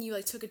even when you,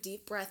 like, took a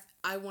deep breath,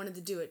 I wanted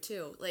to do it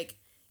too. Like,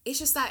 it's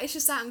just that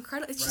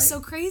incredible. It's just so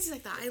crazy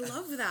like that. I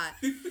love that.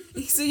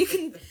 So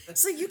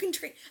you can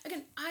train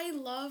again. I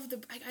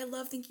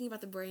love thinking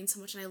about the brain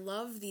so much, and I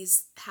love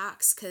these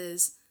hacks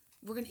because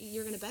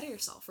you're gonna better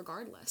yourself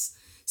regardless.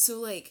 So,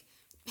 like,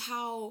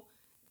 how.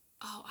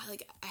 Oh, I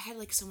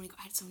had so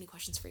many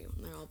questions for you,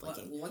 and they're all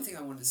blanking. Well, one thing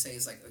I wanted to say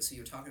is, like, so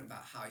you're talking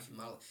about how you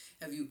model.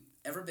 Have you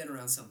ever been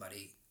around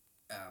somebody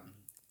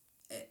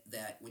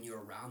that when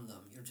you're around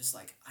them, you're just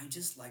like, I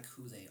just like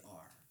who they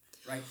are,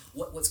 right?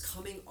 What's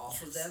coming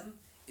off of them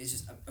is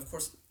just, of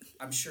course,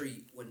 I'm sure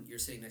when you're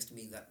sitting next to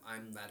me that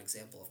I'm that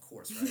example, of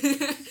course,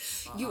 right?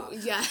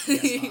 Yes,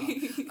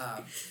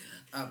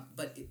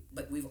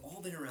 but we've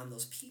all been around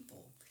those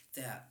people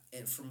that,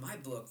 and from my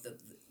book,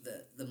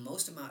 the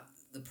most amount,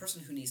 the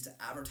person who needs to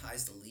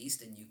advertise the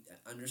least and you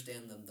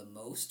understand them the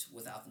most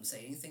without them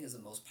saying anything is the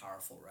most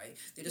powerful, right?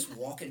 They just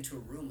walk into a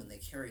room and they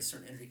carry a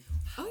certain energy.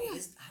 How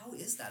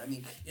is that? I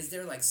mean, is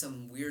there like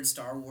some weird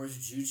Star Wars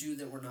juju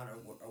that we're not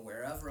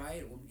aware of,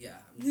 right? Yeah,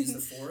 use the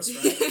Force,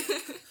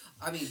 right?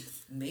 I mean,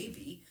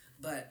 maybe,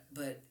 but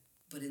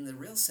in the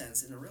real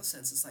sense,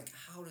 it's like,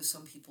 how do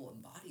some people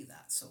embody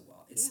that so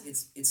well?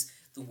 It's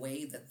the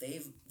way that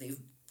they've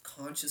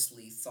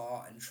consciously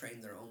thought and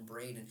trained their own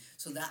brain, and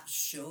so that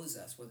shows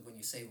us when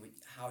you say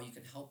how you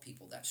can help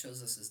people, that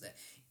shows us is that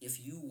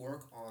if you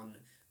work on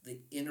the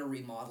inner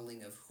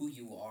remodeling of who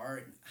you are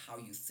and how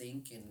you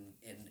think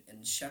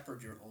and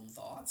shepherd your own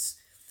thoughts,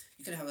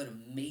 you can have an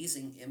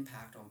amazing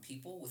impact on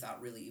people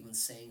without really even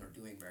saying or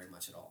doing very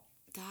much at all.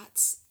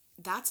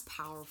 That's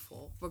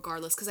powerful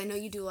regardless, because I know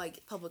you do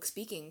like public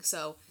speaking,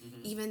 so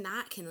even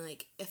that can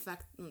like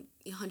affect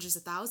hundreds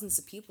of thousands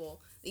of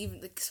people, even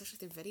like, especially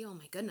through video. Oh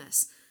my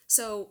goodness.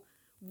 So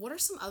what are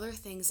some other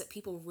things that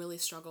people really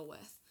struggle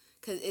with?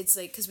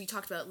 Because we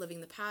talked about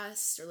living the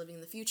past or living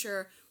in the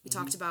future. We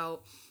talked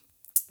about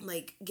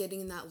like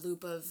getting in that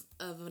loop of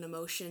an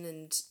emotion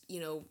and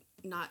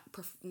not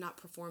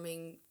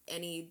performing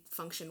any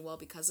function well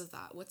because of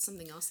that. What's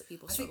something else that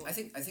people struggle with?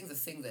 I think the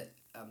thing that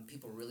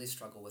people really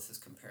struggle with is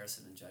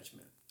comparison and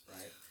judgment,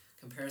 right?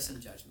 Comparison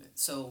and judgment.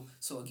 So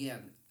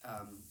again,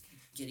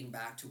 getting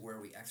back to where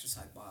we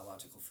exercise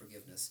biological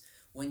forgiveness.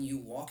 When you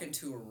walk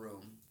into a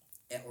room,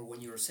 or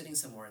when you're sitting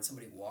somewhere and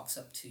somebody walks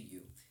up to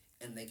you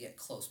and they get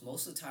close.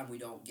 Most of the time we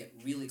don't get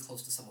really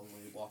close to someone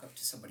when we walk up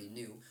to somebody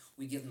new.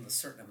 We give them a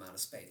certain amount of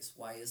space.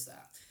 Why is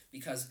that?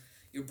 Because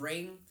your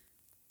brain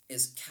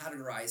is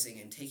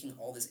categorizing and taking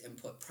all this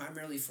input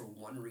primarily for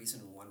one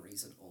reason and one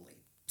reason only,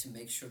 to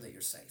make sure that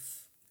you're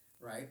safe,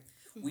 right?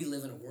 We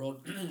live in a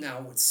world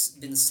now it's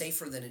been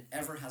safer than it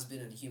ever has been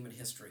in human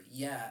history.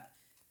 Yet,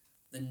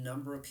 the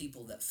number of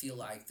people that feel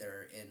like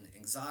they're in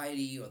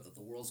anxiety or that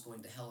the world's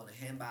going to hell in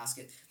a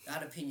handbasket,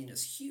 that opinion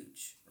is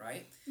huge,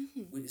 right?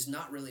 Which is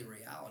not really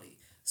reality.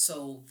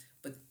 So,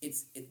 but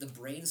the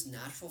brain's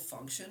natural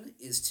function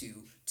is to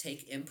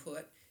take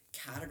input,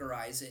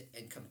 categorize it,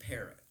 and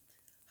compare it.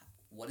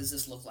 What does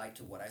this look like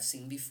to what I've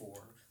seen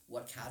before?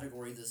 What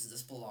category does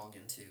this belong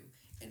into?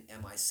 And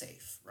am I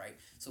safe, right?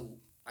 So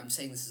I'm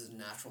saying this is a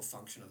natural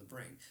function of the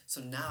brain.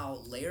 So now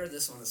layer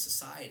this on a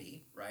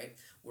society, right,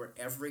 where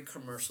every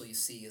commercial you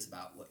see is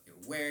about what you're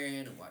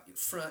wearing and what you're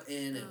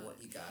fronting and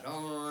what you got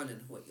on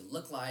and what you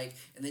look like.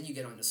 And then you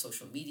get onto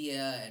social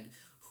media and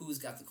who's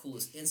got the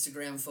coolest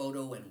Instagram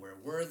photo and where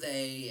were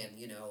they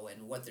and,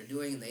 and what they're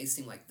doing. And they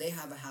seem like they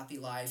have a happy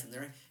life and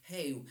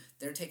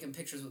they're taking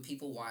pictures with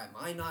people. Why am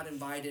I not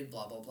invited?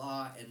 Blah, blah,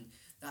 blah. And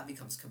that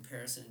becomes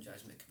comparison and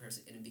judgment,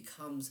 and it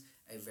becomes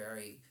a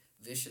very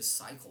vicious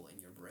cycle in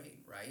your brain,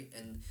 right?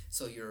 And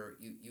so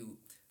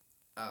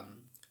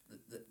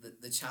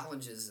the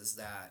challenge is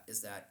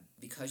that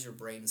because your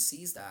brain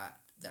sees that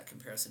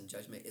comparison and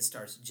judgment, it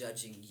starts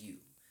judging you.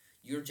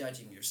 You're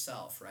judging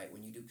yourself, right?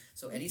 When you do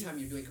so, anytime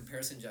you're doing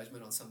comparison and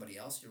judgment on somebody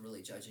else, you're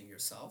really judging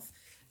yourself,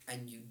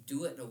 and you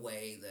do it in a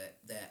way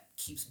that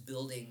keeps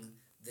building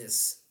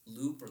this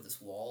loop or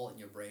this wall in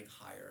your brain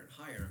higher and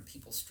higher, and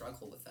people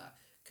struggle with that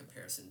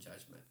comparison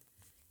judgment.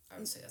 I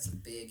would say that's a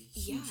big,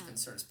 huge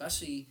concern,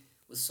 especially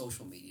with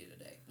social media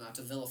today. Not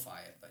to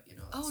vilify it, but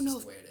that's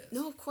just the way it is.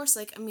 No, of course.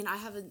 I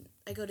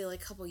go to a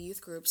couple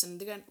youth groups,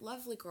 and they're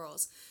lovely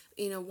girls.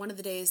 One of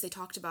the days they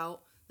talked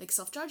about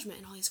self-judgment,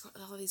 and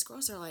all these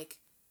girls are like,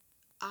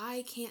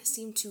 I can't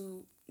seem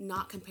to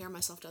not compare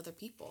myself to other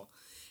people.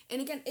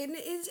 And again,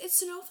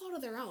 it's no fault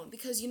of their own,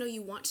 because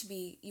you want to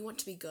be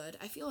good.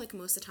 I feel like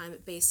most of the time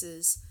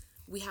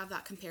we have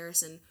that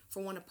comparison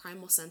for a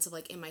primal sense of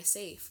am I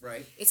safe?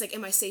 Right. It's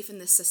am I safe in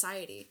this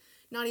society?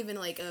 Not even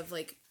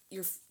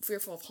you're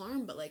fearful of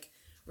harm, but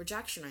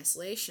rejection,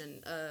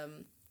 isolation,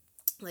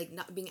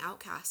 not being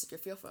outcast if you're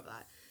fearful of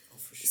that. Oh,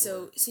 for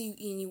sure. So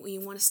you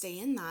want to stay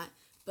in that,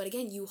 but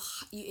again,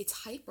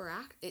 it's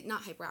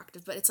not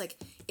hyperactive, but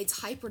it's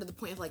hyper to the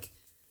point of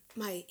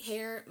my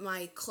hair,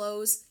 my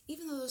clothes,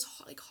 even though those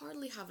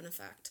hardly have an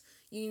effect,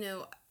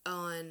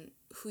 on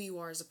who you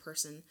are as a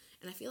person.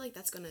 And I feel like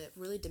that's going to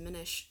really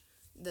diminish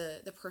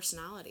the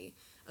personality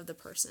of the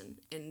person,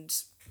 and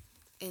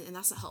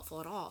that's not helpful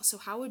at all. So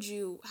how would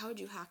you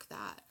hack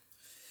that?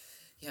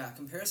 Yeah,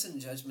 comparison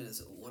and judgment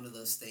is one of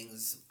those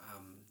things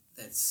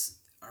that's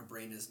our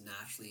brain is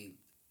naturally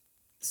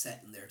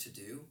set in there to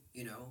do,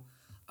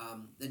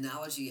 The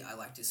analogy I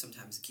like to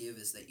sometimes give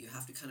is that you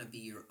have to kind of be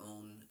your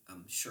own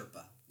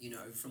Sherpa. Are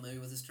you familiar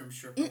with this term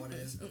Sherpa, what it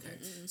is? Okay.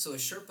 So a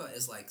Sherpa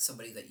is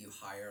somebody that you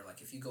hire,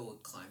 if you go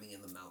climbing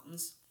in the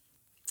mountains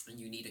and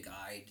you need a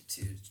guide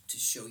to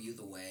show you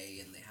the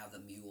way, and they have the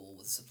mule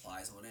with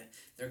supplies on it,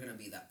 they're going to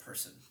be that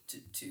person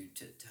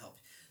to help.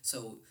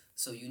 So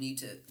you need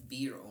to be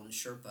your own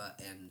Sherpa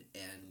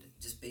and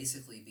just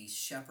basically be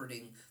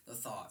shepherding the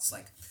thoughts.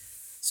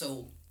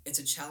 So it's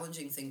a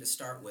challenging thing to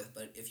start with,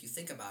 but if you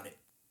think about it,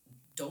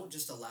 don't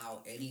just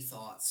allow any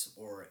thoughts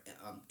or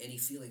any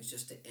feelings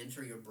just to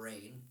enter your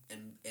brain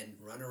and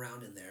run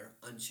around in there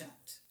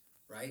unchecked,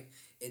 right?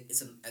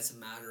 It's a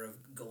matter of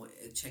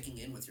checking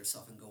in with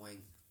yourself and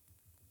going,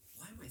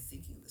 why am I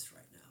thinking this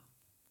right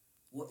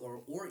now?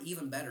 Or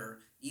even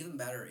better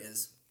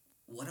is,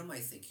 what am I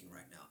thinking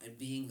right now? And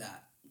being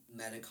that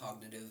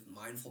metacognitive,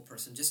 mindful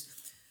person, just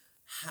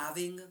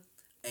having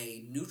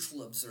a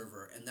neutral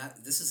observer, and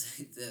that this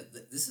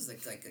is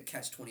like a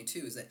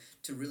catch-22, is that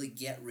to really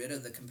get rid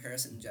of the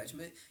comparison and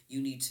judgment, you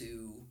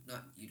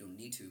don't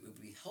need to, it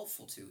would be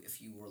helpful to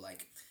if you were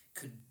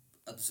could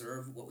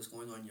observe what was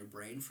going on in your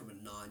brain from a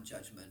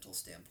non-judgmental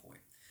standpoint.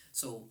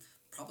 So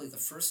probably the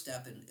first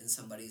step in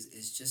somebody's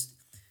is just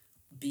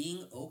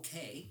being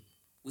okay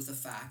with the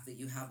fact that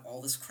you have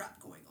all this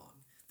crap going on.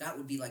 That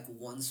would be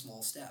one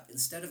small step.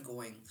 Instead of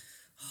going,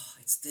 oh,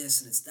 it's this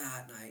and it's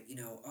that, and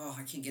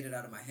I can't get it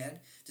out of my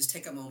head. Just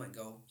take a moment and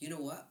go, you know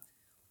what?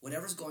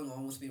 Whatever's going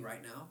on with me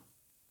right now,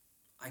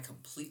 I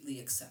completely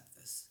accept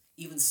this.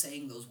 Even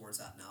saying those words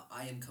out now,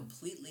 I am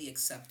completely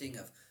accepting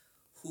of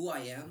who I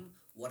am,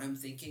 what I'm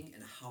thinking,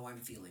 and how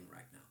I'm feeling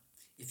right now.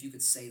 If you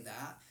could say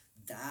that,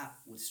 that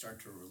would start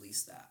to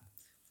release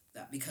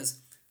that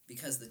because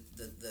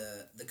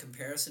the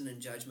comparison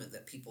and judgment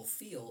that people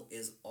feel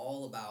is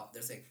all about,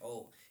 they're saying,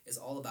 is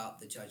all about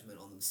the judgment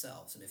on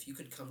themselves. And if you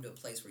could come to a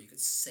place where you could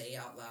say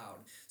out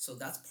loud, so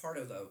that's part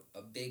of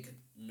a big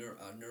neuro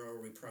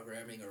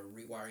reprogramming or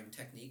rewiring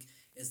technique,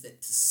 is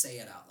that to say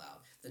it out loud.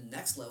 The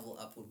next level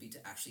up would be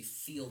to actually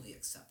feel the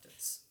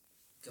acceptance.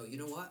 Go, you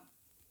know what?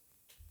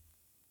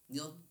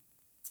 Neil,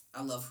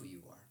 I love who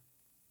you are.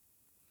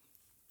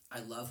 I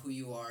love who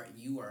you are, and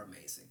you are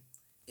amazing.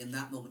 In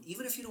that moment,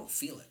 even if you don't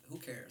feel it, who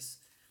cares?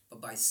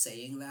 But by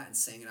saying that and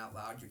saying it out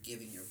loud, you're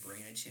giving your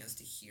brain a chance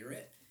to hear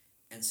it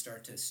and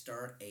start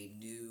a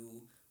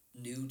new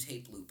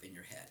tape loop in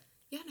your head.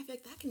 Yeah, and I feel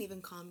like that can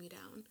even calm you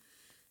down.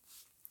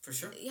 For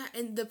sure. Yeah,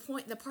 and the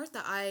part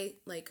that I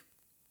like,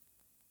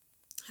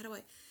 how do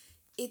I,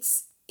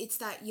 it's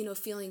that,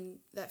 feeling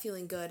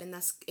good, and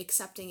that's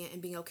accepting it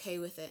and being okay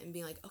with it and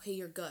being like, okay,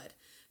 you're good.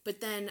 But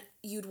then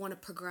you'd want to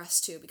progress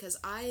too, because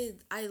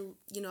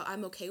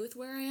I'm okay with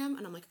where I am,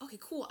 and I'm like, okay,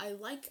 cool, I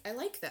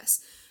like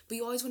this. But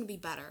you always want to be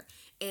better.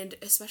 And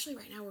especially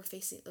right now,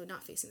 we're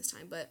not facing this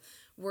time, but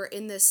we're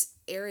in this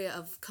area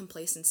of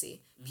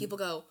complacency. People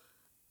go,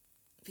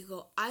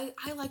 I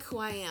like who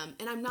I am,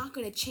 and I'm not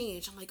going to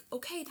change. I'm like,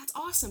 okay, that's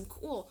awesome,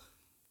 cool.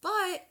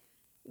 But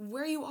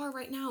where you are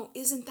right now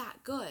isn't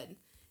that good.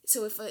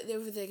 So if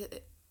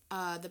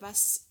the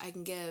best I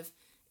can give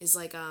is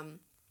like,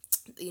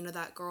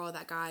 that girl,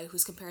 that guy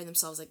who's comparing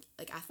themselves like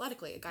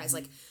athletically. A guy's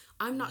like,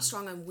 I'm not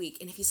strong, I'm weak.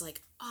 And if he's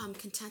like, oh, I'm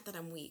content that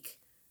I'm weak,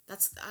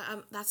 that's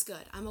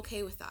good. I'm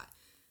okay with that.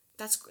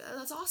 That's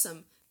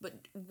awesome.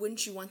 But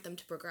wouldn't you want them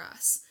to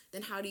progress?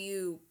 Then how do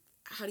you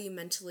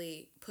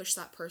mentally push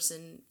that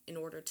person in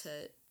order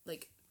to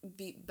like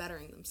be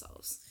bettering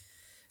themselves?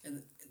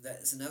 And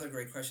that's another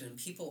great question. And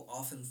people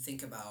often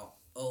think about,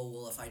 oh,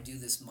 well, if I do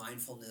this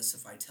mindfulness,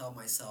 if I tell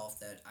myself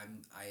that I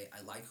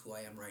like who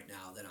I am right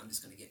now, then I'm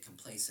just going to get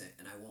complacent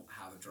and I won't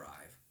have a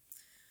drive.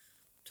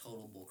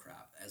 Total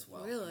bullcrap as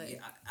well. Really?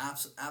 Yeah,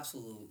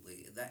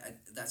 absolutely.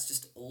 That's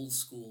just old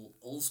school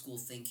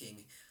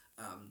thinking.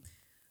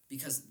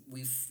 Because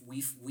we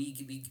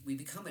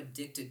become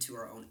addicted to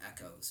our own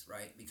echoes,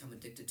 right? Become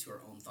addicted to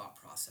our own thought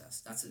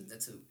process. That's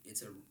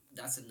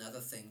another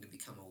thing to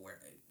become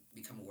aware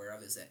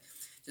of, is that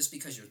just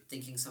because you're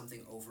thinking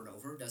something over and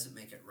over doesn't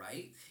make it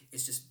right.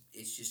 It's just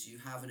you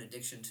have an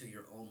addiction to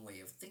your own way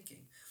of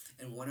thinking.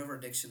 And one of our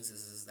addictions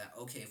is that,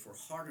 okay, if we're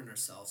hard on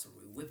ourselves, or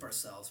we whip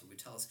ourselves, or we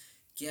tell us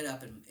get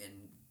up and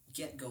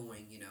get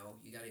going, you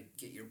got to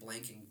get your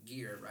blanking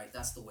gear, right?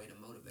 That's the way to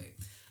motivate.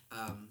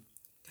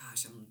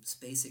 Gosh, I'm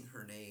spacing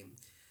her name.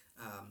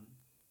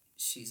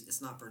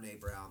 It's not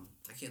Brene Brown.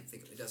 I can't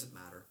think of it. It doesn't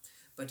matter.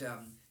 But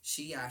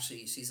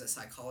she's a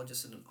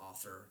psychologist and an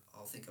author.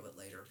 I'll think of it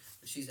later.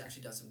 But she's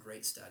actually done some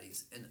great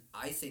studies. And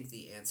I think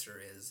the answer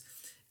is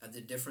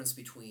the difference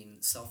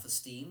between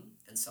self-esteem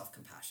and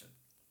self-compassion.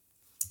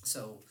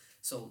 So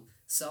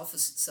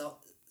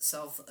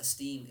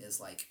self-esteem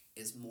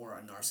is more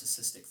a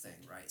narcissistic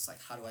thing, right? It's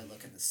like, how do I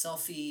look in the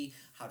selfie?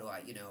 How do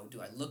I,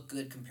 do I look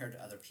good compared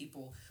to other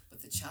people?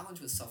 But the challenge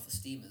with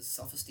self-esteem is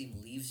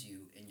self-esteem leaves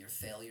you in your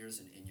failures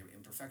and in your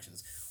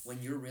imperfections.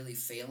 When you're really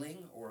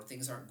failing or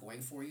things aren't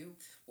going for you,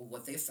 well,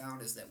 what they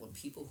found is that when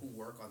people who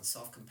work on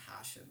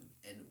self-compassion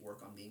and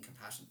work on being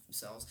compassionate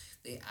themselves,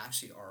 they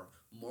actually are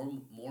more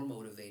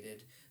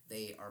motivated,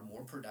 they are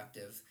more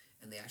productive,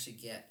 and they actually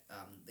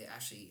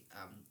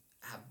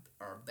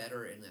are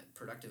better and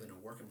productive in a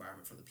work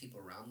environment for the people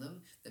around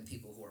them than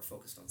people who are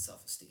focused on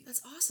self-esteem.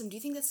 That's awesome. Do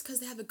you think that's because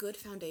they have a good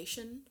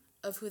foundation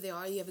of who they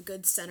are? You have a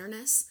good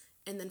centerness,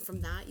 and then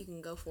from that you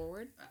can go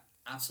forward.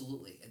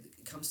 Absolutely.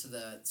 It comes to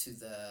the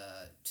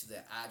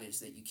adage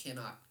that you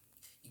cannot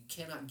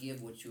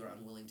give what you are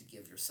unwilling to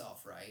give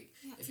yourself, right?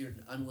 Yeah. If you're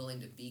unwilling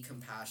to be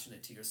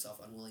compassionate to yourself,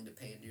 unwilling to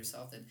pay into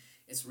yourself, then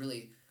it's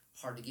really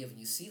hard to give. And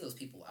you see those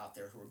people out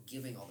there who are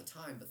giving all the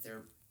time, but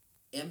they're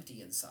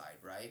empty inside,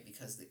 right?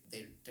 Because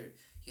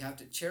you have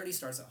to, charity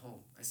starts at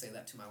home. I say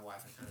that to my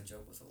wife. I kind of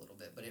joke with a little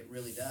bit, but it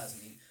really does. I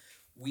mean,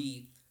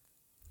 we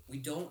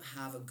don't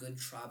have a good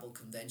tribal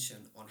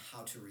convention on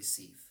how to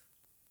receive.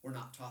 We're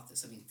not taught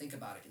this. I mean, think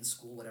about it. In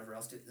school, whatever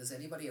else. Does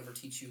anybody ever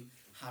teach you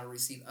how to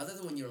receive? Other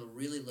than when you're a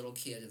really little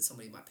kid and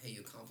somebody might pay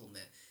you a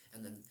compliment,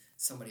 and then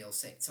somebody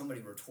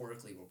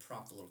rhetorically will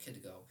prompt the little kid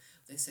to go,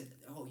 they said,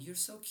 oh, you're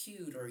so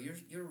cute, or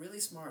you're really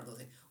smart. They'll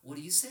say, what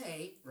do you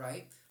say,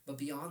 right? But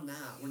beyond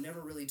that, we're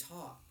never really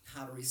taught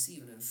how to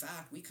receive. And in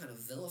fact, we kind of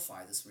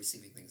vilify this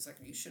receiving thing. It's like,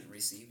 you shouldn't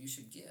receive, you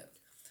should give.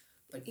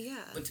 But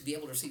to be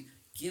able to receive,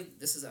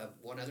 this is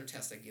one other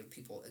test I give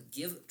people.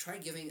 Try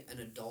giving an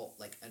adult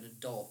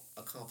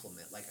a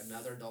compliment, like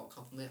another adult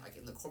compliment. Like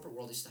in the corporate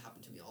world, it used to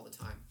happen to me all the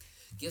time.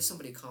 Give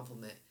somebody a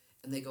compliment,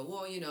 and they go,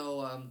 well,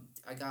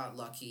 I got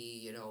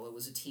lucky, it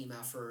was a team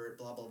effort,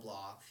 blah, blah,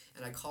 blah.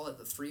 And I call it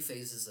the 3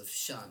 phases of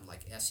shun,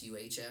 like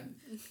SUHN,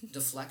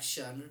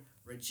 deflection,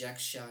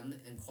 rejection,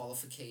 and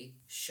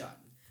qualification.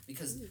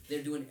 Because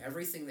they're doing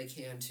everything they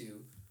can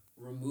to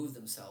remove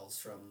themselves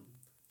from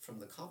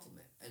the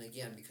compliment. And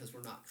again, because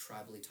we're not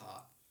tribally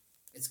taught,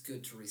 it's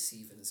good to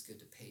receive and it's good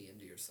to pay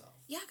into yourself.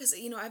 Yeah, because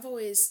I've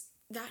always,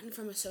 that and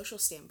from a social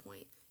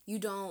standpoint,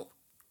 you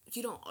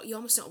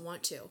almost don't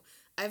want to.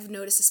 I've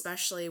noticed,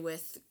 especially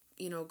with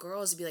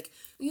girls, to be like,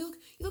 you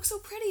look so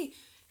pretty.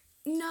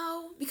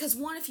 No, because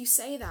one, if you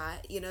say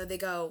that, they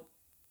go,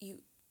 you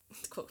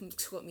quote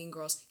Mean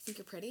Girls, you think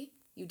you're pretty?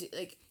 You do,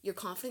 like, you're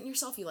confident in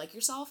yourself, you like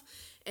yourself,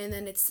 and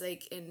then it's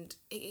like, and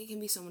it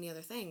can be so many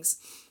other things.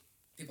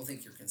 People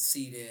think you're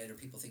conceited, or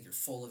people think you're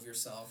full of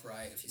yourself,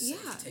 right? If you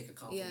take a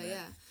compliment.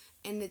 Yeah.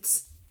 And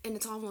it's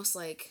almost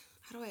like,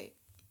 how do I,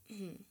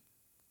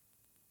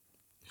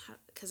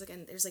 because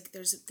again, there's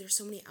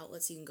so many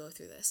outlets you can go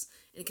through this,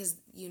 and because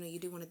you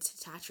do want to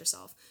detach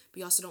yourself, but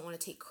you also don't want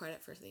to take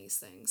credit for these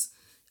things.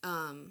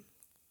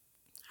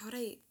 How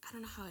I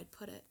don't know how I'd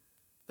put it,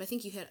 but I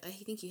think you hit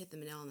the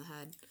nail on the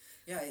head.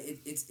 Yeah,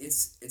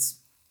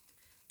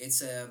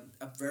 it's a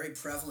very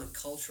prevalent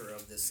culture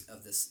of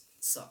this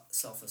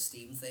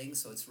self-esteem thing.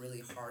 So it's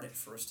really hard at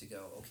first to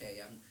go, okay,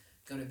 I'm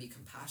gonna be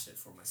compassionate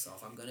for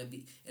myself. I'm gonna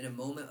be in a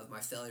moment of my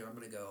failure. I'm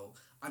gonna go.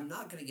 I'm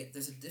not gonna get.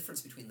 There's a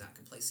difference between that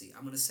complacency.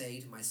 I'm gonna say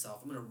to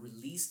myself, I'm gonna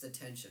release the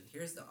tension.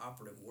 Here's the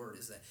operative word: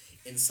 is that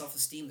in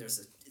self-esteem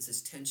is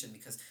this tension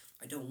because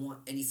I don't want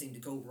anything to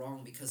go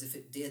wrong, because if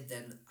it did,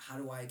 then how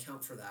do I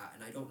account for that?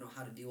 And I don't know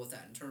how to deal with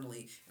that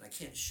internally, and I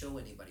can't show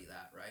anybody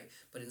that, right?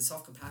 But in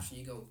self-compassion,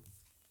 you go,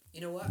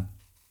 you know what?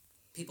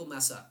 People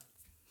mess up.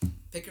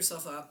 Pick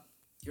yourself up.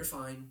 You're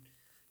fine.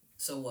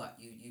 So what?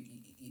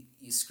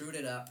 You screwed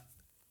it up.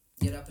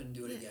 Get up and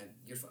do it again.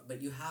 You're fine.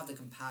 But you have the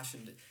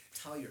compassion to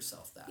tell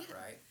yourself that,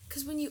 right?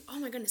 Because when you, oh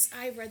my goodness,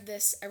 I read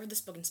this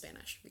book in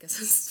Spanish because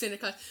it's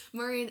Spanish.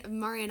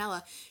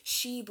 Marianella,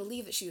 she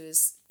believed that she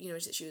was,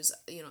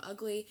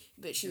 ugly,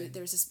 but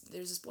there's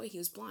this boy, he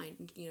was blind,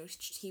 and,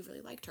 he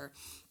really liked her.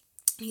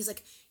 And he's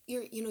like,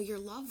 you're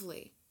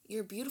lovely.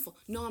 You're beautiful.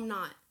 No, I'm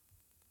not.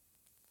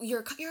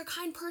 You're a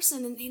kind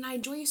person, and I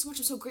enjoy you so much.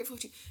 I'm so grateful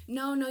for you.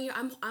 No,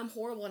 I'm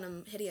horrible and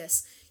I'm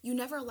hideous. You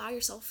never allow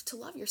yourself to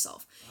love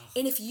yourself. Oh,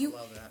 and if you,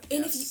 I love that.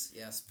 And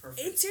yes,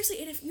 perfect. And seriously,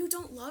 and if you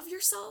don't love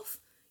yourself,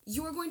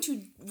 you are going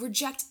to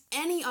reject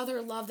any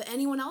other love that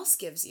anyone else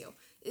gives you.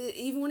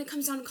 Even when it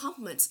comes down to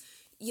compliments,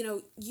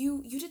 you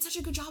did such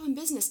a good job in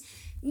business.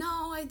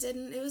 No, I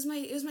didn't. It was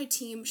my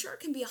team. Sure,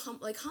 it can be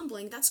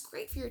humbling. That's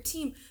great for your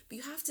team, but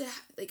you have to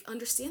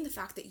understand the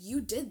fact that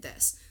you did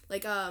this.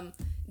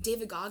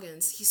 David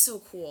Goggins, he's so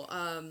cool.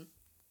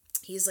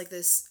 He's like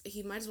this.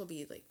 He might as well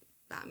be like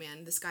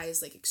Batman. This guy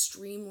is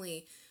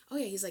extremely. Oh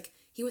yeah, he's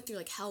he went through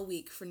Hell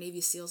Week for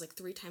Navy SEALs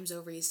 3 times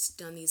over. He's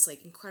done these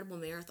incredible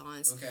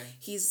marathons. Okay.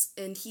 He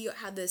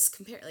had this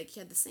he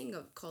had this thing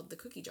called the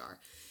cookie jar,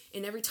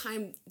 and every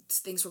time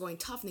things were going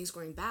tough and things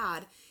were going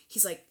bad,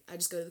 he's like, I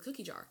just go to the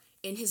cookie jar.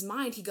 In his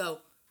mind, he'd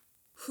go,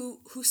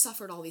 who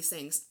suffered all these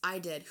things? I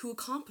did. Who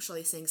accomplished all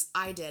these things?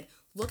 I did.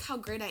 Look how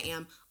great I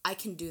am. I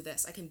can do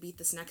this. I can beat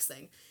this next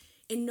thing.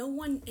 And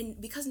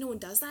because no one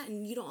does that,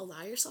 and you don't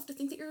allow yourself to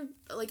think that you're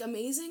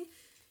amazing,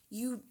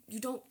 you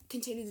don't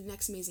continue the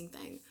next amazing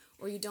thing,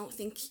 or you don't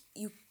think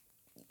you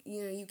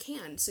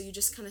can. So you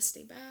just kind of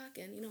stay back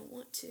and you don't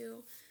want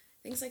to,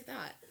 things like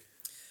that.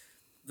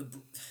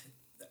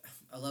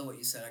 I love what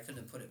you said. I couldn't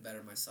have put it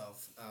better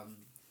myself.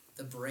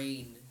 The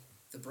brain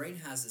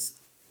has this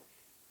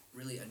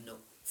really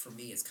for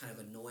me, it's kind of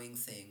annoying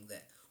thing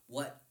that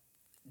what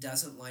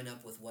doesn't line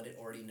up with what it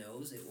already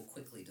knows, it will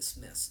quickly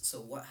dismiss. So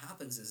what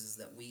happens is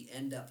that we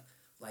end up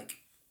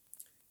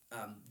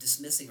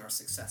dismissing our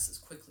successes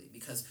quickly,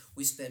 because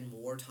we spend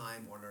more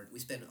time we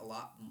spend a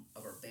lot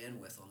of our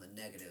bandwidth on the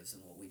negatives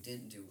and what we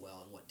didn't do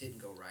well and what didn't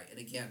go right. And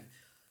again,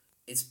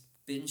 it's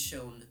been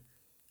shown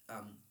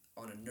on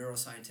a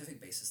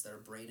neuroscientific basis that our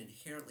brain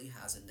inherently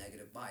has a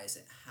negative bias.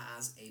 It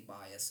has a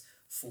bias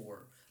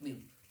for,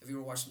 have you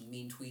ever watched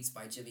Mean Tweets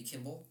by Jimmy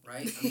Kimmel,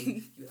 right?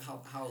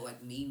 How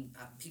mean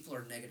people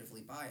are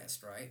negatively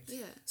biased, right?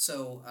 Yeah.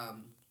 So,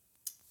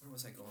 where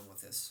was I going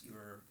with this? You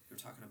were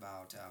talking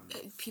about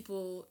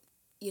people.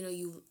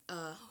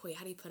 Wait,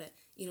 how do you put it?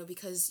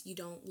 Because you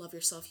don't love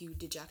yourself, you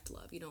deject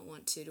love. You don't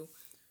want to.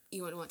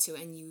 You wouldn't want to,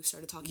 and you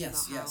started talking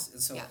about how. Yes,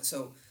 and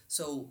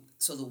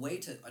so the way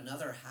to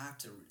another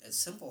hack, a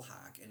simple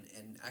hack,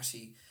 and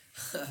actually,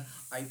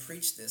 I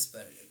preach this,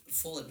 but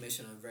full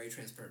admission, I'm a very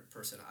transparent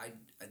person.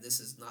 This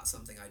is not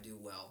something I do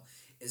well,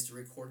 is to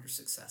record your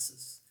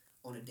successes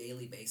on a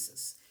daily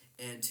basis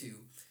and to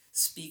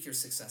speak your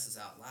successes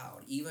out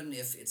loud, even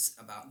if it's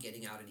about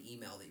getting out an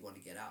email that you want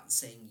to get out and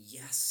saying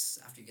yes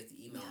after you get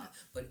the email out,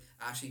 but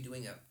actually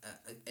doing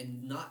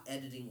and not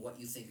editing what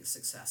you think a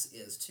success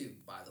is too,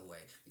 by the way,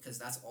 because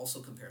that's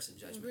also comparison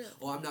judgment. Really?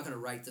 Well, I'm not going to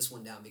write this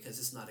one down because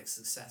it's not a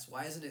success.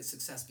 Why isn't it a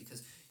success?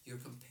 Because you're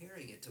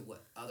comparing it to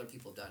what other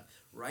people have done.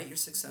 Write your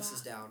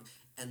successes down,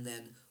 and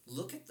then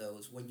look at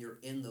those when you're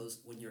in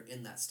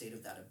that state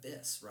of that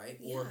abyss, right?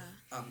 Yeah. Or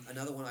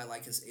another one I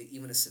like is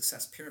even a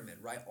success pyramid,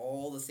 right?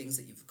 All the things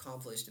that you've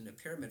accomplished in a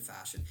pyramid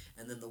fashion,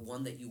 and then the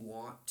one that you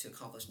want to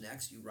accomplish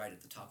next, you write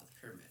at the top of the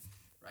pyramid,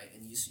 right?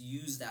 And you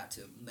use that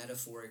to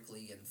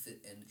metaphorically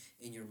and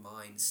in your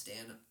mind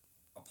stand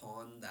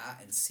upon that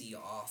and see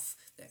off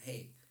that,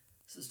 hey,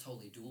 this is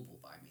totally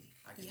doable by me.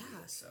 I can do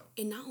this. So.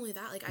 And not only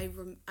that,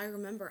 I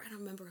remember, I don't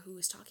remember who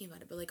was talking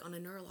about it, but on a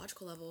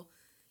neurological level,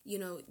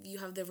 you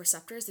have the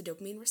receptors, the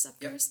dopamine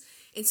receptors.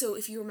 Yep. And so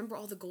if you remember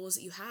all the goals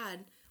that you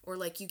had, or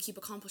you keep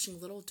accomplishing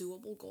little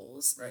doable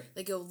goals, right,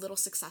 little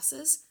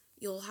successes,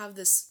 you'll have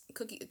this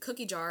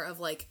cookie jar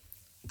of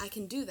I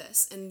can do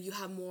this, and you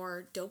have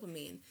more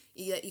dopamine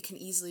that you can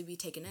easily be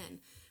taken in.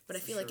 But I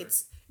feel like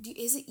is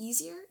it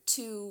easier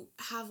to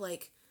have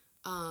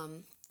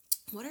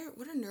what are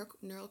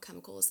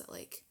neurochemicals that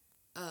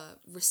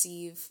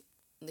receive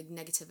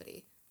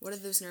negativity? What are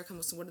those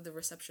neurochemicals? What are the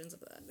receptions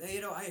of that?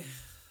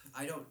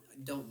 I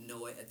don't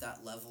know it at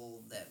that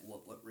level that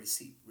what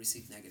receive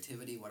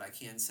negativity. What I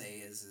can say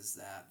is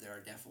that there are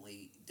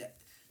definitely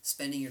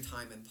spending your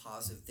time in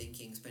positive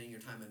thinking, spending your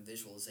time in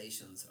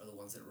visualizations are the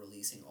ones that are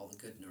releasing all the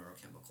good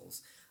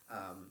neurochemicals.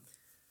 Um,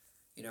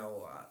 you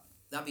know,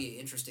 that'd be an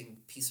interesting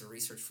piece of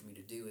research for me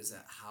to do. Is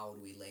that how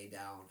do we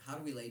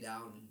lay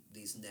down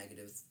these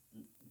negative,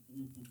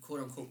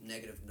 quote unquote,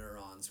 negative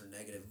neurons or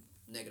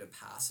negative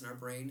paths in our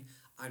brain?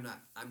 I'm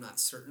not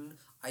certain.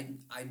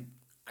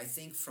 I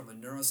think from a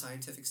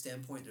neuroscientific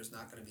standpoint, there's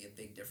not going to be a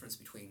big difference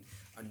between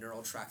a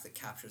neural tract that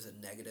captures a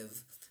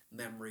negative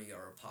memory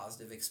or a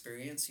positive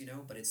experience,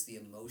 but it's the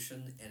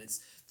emotion and it's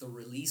the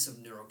release of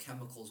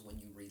neurochemicals when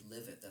you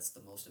relive it that's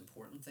the most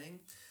important thing.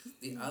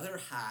 The other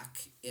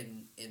hack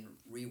in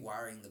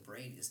rewiring the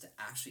brain is to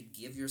actually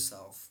give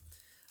yourself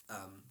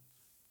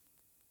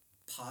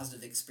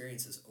positive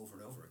experiences over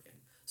and over again.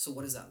 So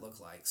what does that look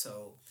like?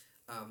 So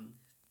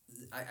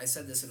I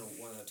said this in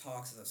one of the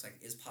talks, and I was like,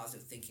 is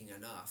positive thinking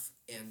enough?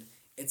 And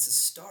it's a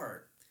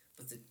start,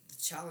 but the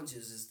challenge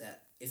is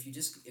that if you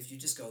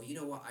just go, you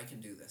know what, I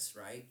can do this,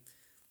 right?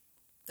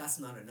 That's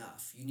not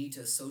enough. You need to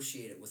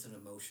associate it with an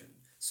emotion.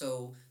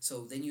 So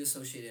then you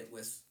associate it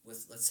with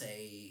let's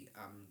say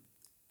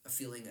a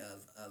feeling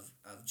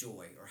of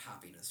joy or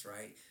happiness,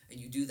 right?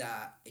 And you do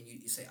that, and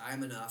you say,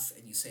 I'm enough,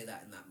 and you say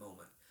that in that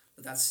moment.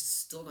 But that's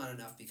still not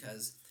enough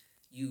because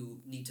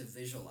you need to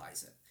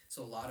visualize it.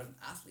 So a lot of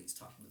athletes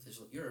talk about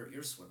visual. You're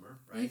a swimmer,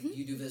 right? Mm-hmm.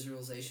 You do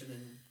visualization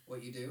in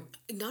what you do.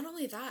 Not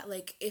only that,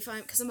 like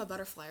because I'm a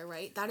butterflyer,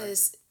 right? That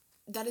is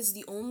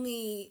the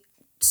only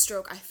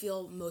stroke I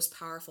feel most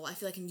powerful. I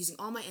feel like I'm using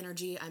all my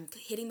energy. I'm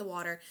hitting the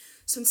water.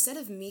 So instead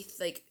of me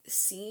like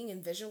seeing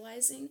and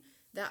visualizing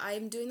that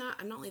I'm doing that,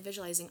 I'm not only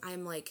visualizing.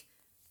 I'm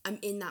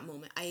in that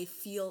moment. I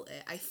feel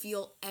it. I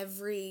feel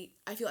every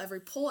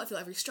pull. I feel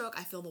every stroke.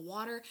 I feel the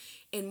water,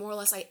 and more or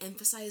less, I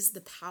emphasize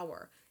the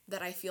power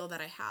that I feel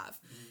that I have.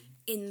 Mm-hmm.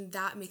 And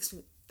that makes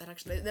me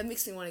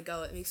want to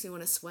go. It makes me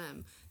want to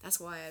swim. That's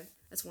why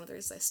that's one of the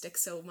reasons I stick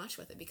so much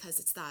with it, because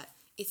that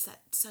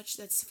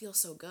feels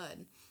so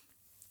good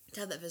to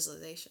have that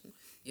visualization.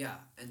 Yeah,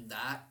 and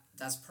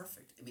that's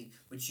perfect. I mean,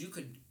 but you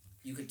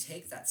could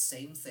take that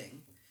same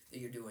thing that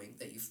you're doing,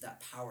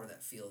 that power,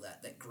 that feel,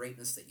 that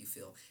greatness that you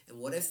feel, and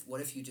what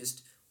if you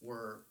just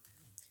were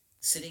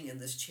sitting in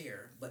this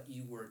chair, but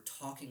you were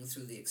talking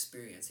through the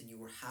experience and you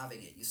were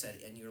having it. You said,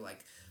 and you're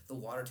like, the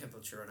water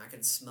temperature, and I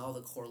can smell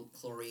the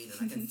chlorine, and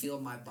I can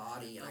feel my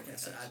body, and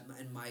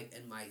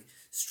and my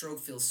stroke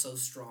feels so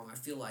strong. I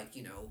feel like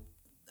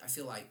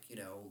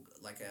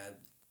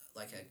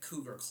like a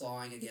cougar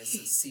clawing against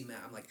the cement.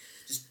 I'm like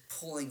just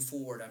pulling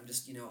forward. I'm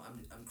just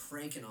I'm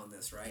cranking on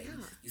this, right?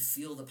 Yeah. You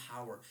feel the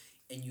power,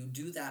 and you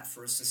do that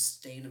for a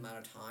sustained amount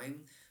of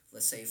time.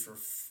 Let's say for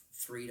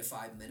 3 to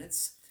 5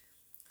 minutes.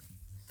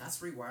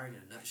 That's rewiring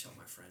in a nutshell,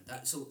 my friend.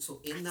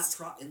 In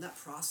that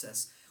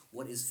process,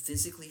 what is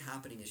physically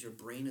happening is your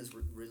brain is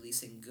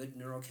releasing good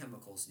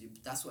neurochemicals.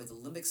 That's why the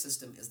limbic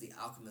system is the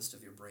alchemist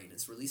of your brain.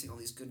 It's releasing all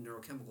these good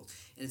neurochemicals,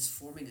 and it's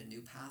forming a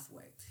new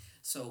pathway.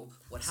 So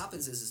what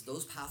happens is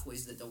those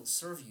pathways that don't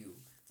serve you,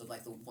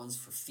 like the ones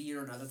for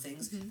fear and other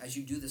things, mm-hmm. as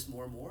you do this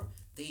more and more,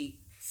 they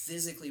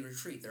physically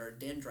retreat. There are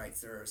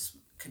dendrites, there are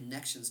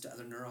connections to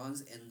other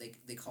neurons, and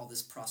they call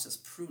this process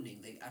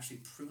pruning. They actually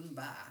prune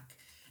back,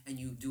 and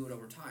you do it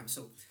over time.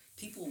 So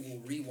people will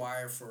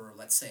rewire for,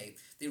 let's say,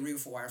 they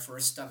rewire for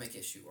a stomach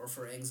issue or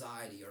for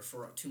anxiety or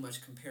for too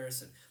much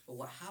comparison. But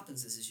what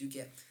happens is you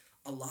get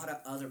a lot of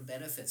other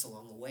benefits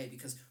along the way,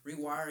 because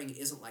rewiring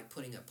isn't like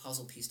putting a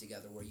puzzle piece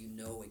together where you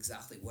know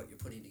exactly what you're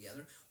putting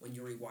together. When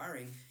you're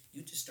rewiring,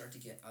 you just start to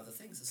get other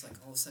things. It's like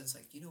all of a sudden it's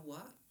like, you know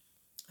what?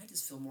 I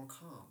just feel more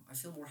calm. I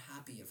feel more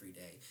happy every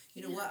day.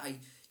 You know what? I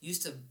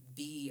used to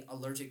be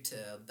allergic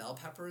to bell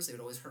peppers. They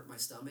would always hurt my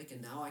stomach,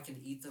 and now I can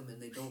eat them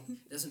and it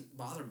doesn't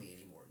bother me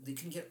anymore. They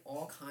can get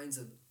all kinds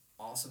of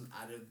awesome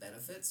additive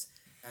benefits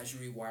as you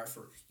rewire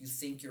you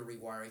think you're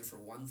rewiring for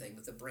one thing,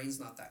 but the brain's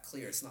not that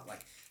clear. It's not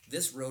like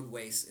this road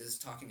waste is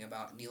talking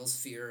about Neil's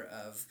fear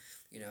of,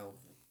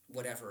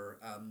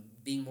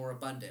 being more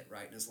abundant,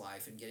 right, in his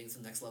life and getting to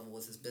the next level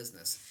with his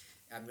business.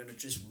 I'm going to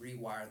just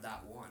rewire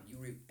that one.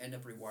 You end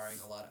up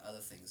rewiring a lot of other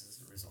things as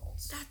a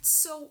result. That's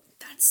so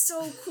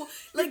cool.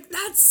 Like,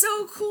 that's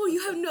so cool.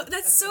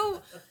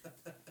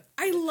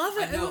 I love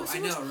it. I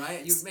know,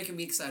 right? You're making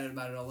me excited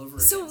about it all over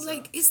again. So,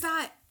 is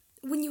that,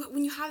 when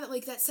you have that,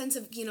 like, that sense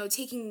of,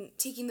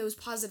 taking those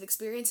positive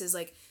experiences,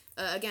 like,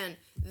 again,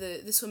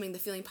 the swimming, the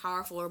feeling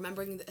powerful,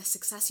 remembering a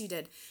success you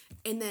did,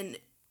 and then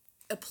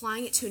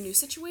applying it to a new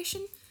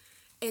situation,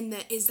 and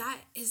is that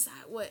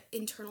what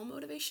internal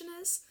motivation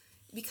is?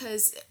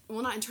 Because,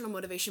 well, not internal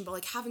motivation, but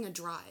like having a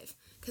drive.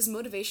 Because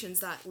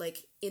motivation's that,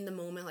 like, in the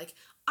moment, like,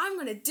 I'm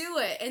gonna do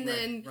it, and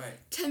then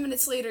 10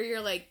 minutes later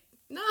you're like,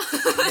 no,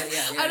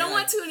 I don't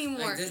want to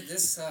anymore. Like,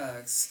 this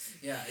sucks.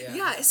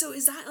 Yeah. So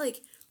is that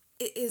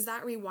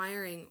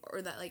rewiring,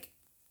 or that, like,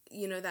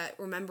 that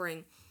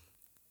remembering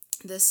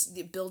this,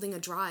 building a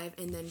drive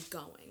and then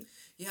going?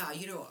 Yeah, I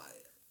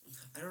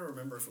don't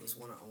remember if it was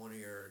one of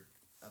your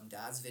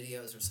dad's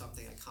videos or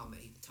something.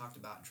 He talked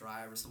about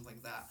drive or something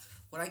like that.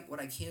 What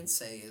I can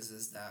say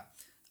is that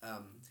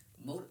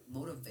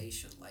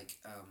motivation, like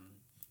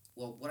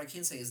well, what I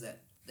can say is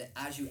that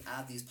as you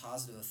add these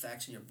positive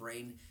effects and your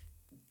brain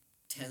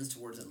tends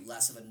towards a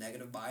less of a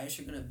negative bias,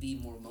 you're going to be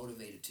more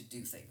motivated to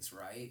do things,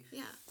 right?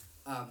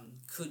 Yeah.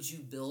 Could you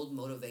build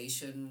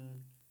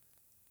motivation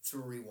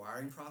through a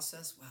rewiring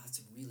process? Wow, that's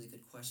a really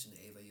good question,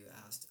 Ava, you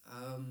asked.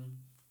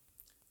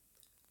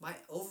 My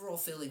overall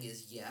feeling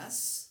is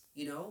yes,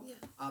 you know? Yeah.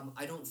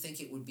 I don't think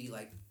it would be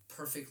like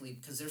perfectly,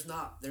 because there's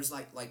not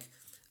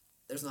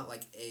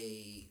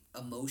a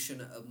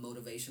emotion of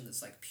motivation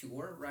that's like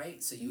pure,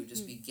 right? So you would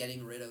just be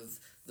getting rid of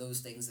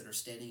those things that are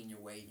standing in your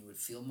way and you would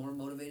feel more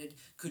motivated.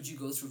 Could you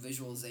go through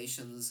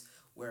visualizations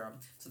where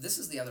so this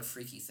is the other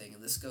freaky thing,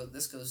 and this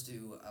goes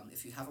to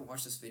if you haven't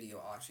watched this video,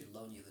 I'll actually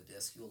loan you the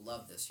disc. You'll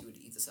love this. You would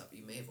eat this up.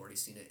 You may have already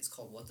seen it. It's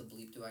called What the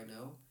Bleep Do I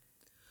Know?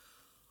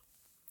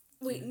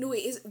 Wait, no,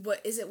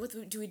 what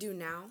do we do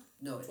now?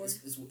 No,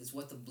 it's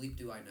What the Bleep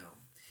Do I Know?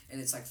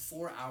 And it's like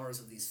 4 hours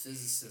of these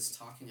physicists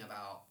talking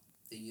about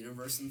the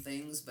universe and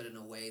things, but in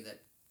a way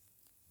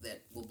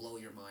that will blow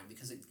your mind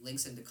because it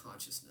links into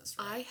consciousness,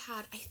 right?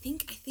 I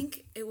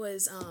think it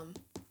was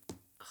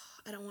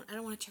I don't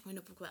want to check my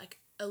notebook, but like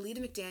Alita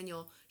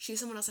McDaniel, she's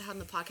someone else I had on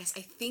the podcast.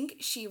 I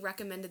think she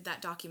recommended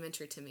that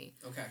documentary to me.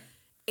 Okay.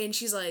 And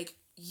she's like,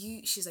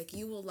 you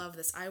will love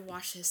this. I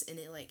watched this and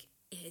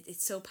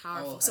it's so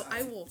powerful. So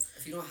I will.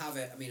 If you don't have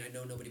it, I mean, I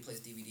know nobody plays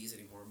DVDs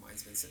anymore.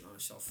 Mine's been sitting on a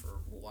shelf for a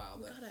while,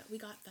 but we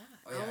got that.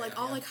 Oh, yeah,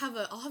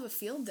 I'll have a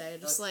field day,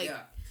 just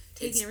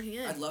taking everything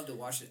in. I'd love to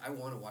watch it. I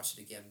want to watch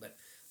it again, but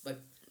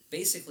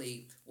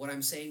basically, what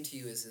I'm saying to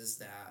you is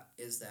that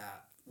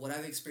what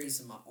I've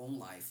experienced in my own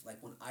life,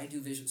 like when I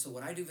do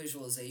visualizations, I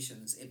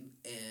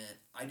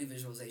do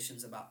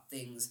visualizations about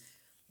things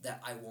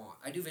that I want.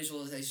 I do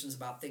visualizations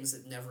about things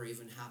that never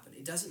even happen.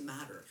 It doesn't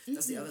matter.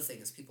 That's the other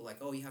thing is people are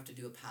like, oh, you have to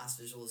do a past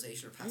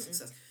visualization or past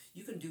success.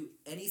 You can do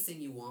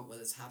anything you want,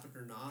 whether it's happened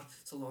or not,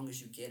 so long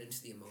as you get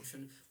into the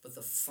emotion. But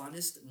the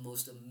funnest,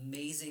 most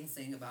amazing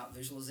thing about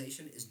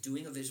visualization is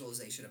doing a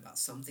visualization about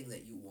something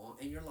that you want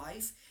in your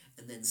life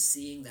and then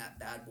seeing that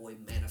bad boy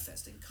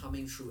manifesting,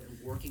 coming true, and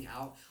working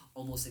out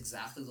almost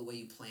exactly the way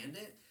you planned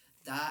it.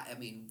 That, I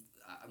mean,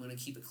 I'm going to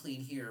keep it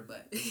clean here,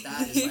 but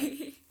that is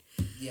like...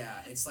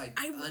 Yeah, it's like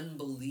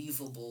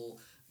unbelievable,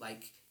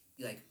 like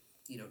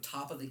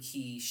top of the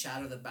key,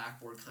 shadow the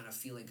backboard kind of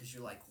feeling because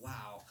you're like,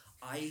 wow,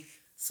 I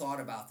thought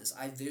about this,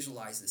 I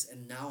visualized this,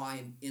 and now I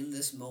am in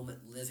this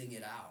moment living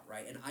it out,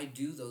 right? And I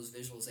do those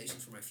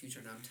visualizations for my future,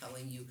 and I'm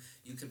telling you,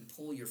 you can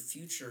pull your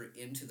future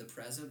into the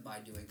present by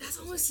doing that's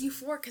almost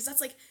euphoric because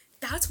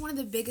that's one of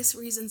the biggest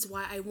reasons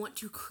why I want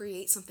to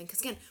create something.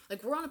 Because again,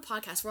 like we're on a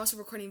podcast, we're also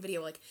recording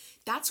video. Like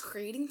that's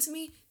creating to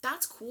me.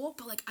 That's cool.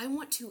 But like I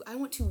want to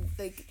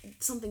like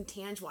something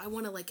tangible. I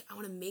want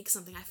to make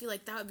something. I feel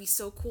like that would be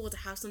so cool to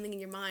have something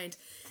in your mind,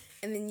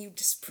 and then you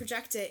just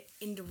project it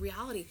into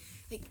reality.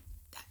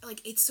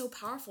 Like it's so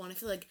powerful, and I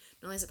feel like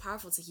not only is it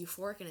powerful, it's like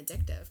euphoric and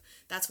addictive.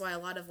 That's why a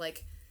lot of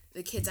like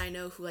the kids I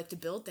know who like to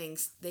build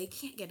things, they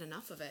can't get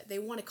enough of it. They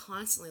want to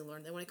constantly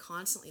learn. They want to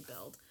constantly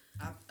build.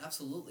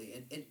 Absolutely,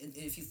 and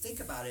if you think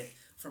about it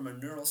from a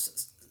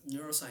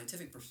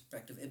neuroscientific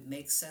perspective, it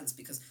makes sense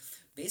because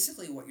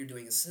basically what you're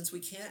doing is since we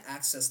can't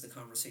access the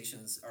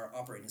conversations, our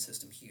operating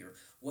system here,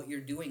 what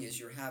you're doing is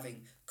you're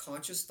having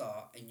conscious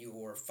thought and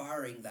you're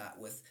firing that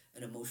with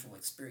an emotional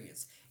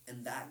experience,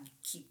 and that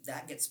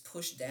gets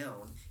pushed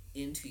down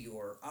into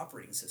your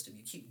operating system.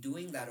 You keep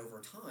doing that over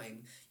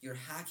time, you're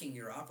hacking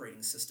your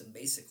operating system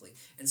basically.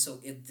 And so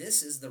if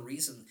this is the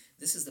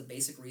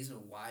basic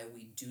reason why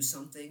we do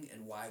something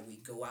and why we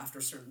go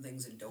after certain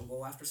things and don't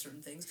go after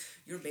certain things,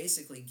 you're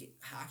basically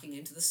hacking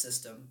into the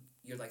system.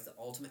 You're like the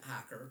ultimate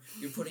hacker.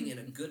 You're putting in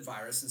a good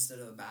virus instead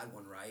of a bad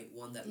one, right?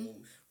 One that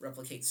will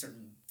replicate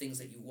certain things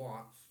that you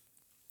want.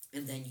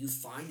 And then you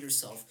find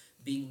yourself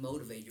being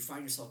motivated. You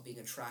find yourself being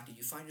attracted.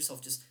 You find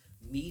yourself just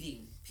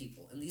meeting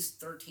people. In these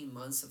 13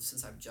 months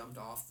since I've jumped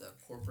off the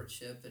corporate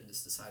ship and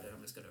just decided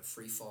I'm just going to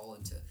free fall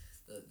into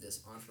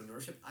this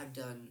entrepreneurship, I've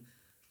done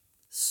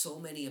so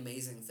many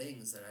amazing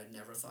things that I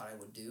never thought I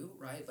would do,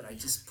 right? But I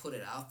just put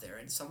it out there,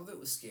 and some of it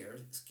was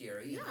scary.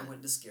 And I went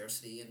into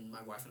scarcity, and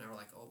my wife and I were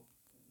like, oh,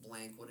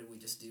 blank, what did we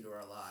just do to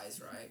our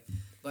lives, right?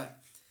 But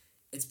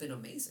it's been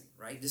amazing,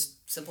 right? This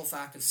simple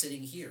fact of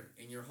sitting here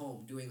in your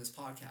home doing this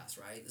podcast,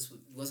 right? This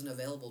wasn't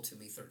available to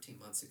me 13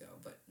 months ago,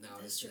 but now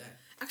it is today.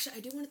 Actually, I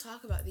do want to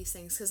talk about these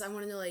things because I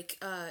want to know, like,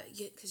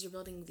 because you're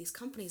building these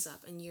companies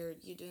up and you're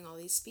doing all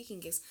these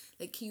speaking gigs.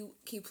 Like, can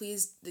you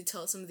please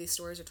tell some of these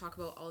stories or talk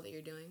about all that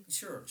you're doing?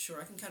 Sure.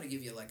 I can kind of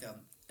give you like an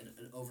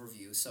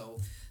overview. So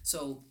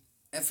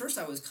at first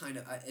I was kind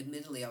of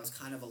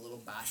a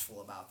little bashful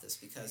about this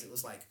because it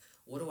was like,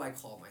 what do I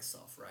call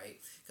myself,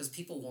 right? Because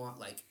people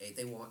want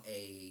they want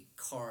a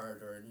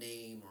card or a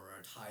name or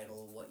a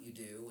title of what you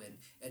do, and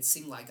it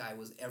seemed like I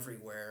was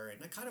everywhere,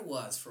 and I kind of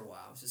was for a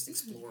while. I was just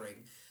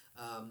exploring,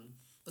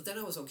 but then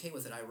I was okay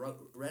with it. I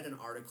read an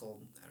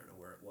article, I don't know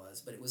where it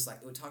was, but it was like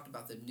it talked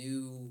about the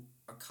new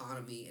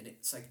economy, and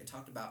it's like it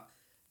talked about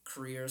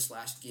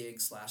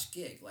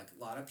career/gig/gig. Like a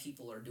lot of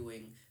people are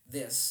doing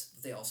this,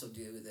 but they also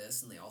do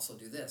this, and they also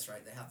do this,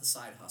 right? They have the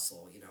side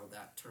hustle.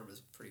 That term is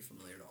pretty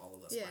familiar to all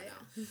of us by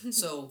now.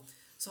 So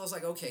I was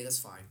like, okay, that's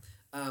fine.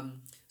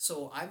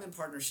 So I'm in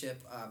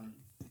partnership.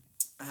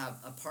 I have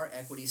a part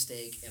equity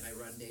stake, and I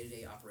run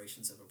day-to-day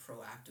operations of a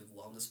proactive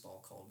wellness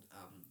ball called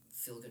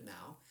Feel Good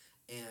Now.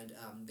 And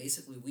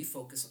basically, we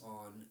focus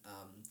on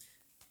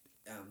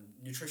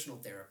nutritional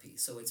therapy.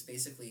 So it's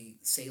basically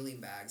saline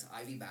bags,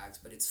 IV bags,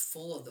 but it's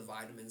full of the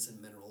vitamins and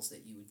minerals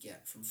that you would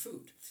get from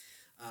food.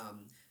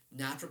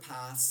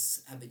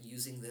 Naturopaths have been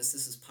using this.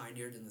 This is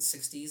pioneered in the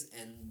 60s,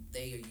 and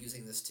they are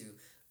using this to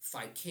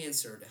fight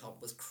cancer, to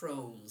help with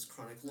Crohn's,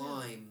 chronic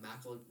Lyme,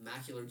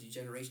 macular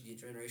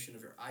degeneration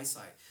of your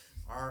eyesight.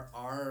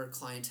 Our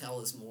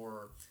clientele is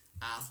more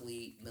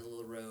athlete, middle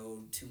of the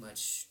road, too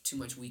much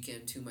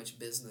weekend, too much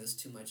business,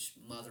 too much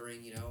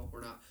mothering.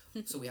 We're not.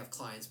 So we have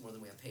clients more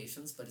than we have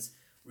patients, but it's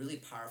really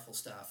powerful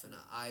stuff. And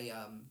I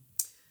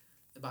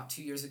about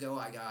 2 years ago,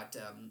 I got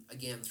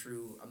again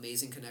through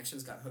amazing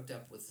connections, got hooked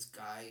up with this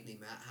guy named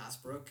Matt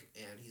Hasbrook,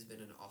 and he's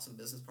been an awesome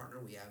business partner.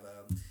 We have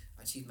a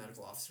chief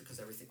medical officer, because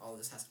all of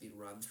this has to be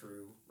run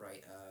through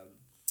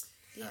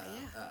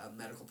a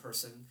medical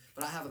person.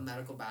 But I have a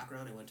medical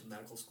background. I went to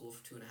medical school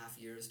for 2.5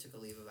 years, took a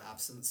leave of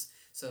absence.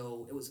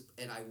 So it was,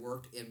 and I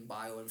worked in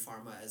bio and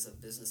pharma as a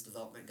business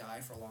development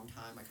guy for a long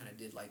time. I kind of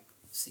did like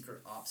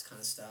secret ops kind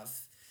of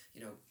stuff,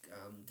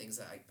 things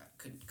that I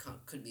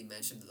couldn't be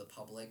mentioned to the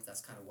public.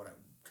 That's kind of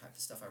type of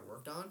stuff I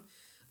worked on.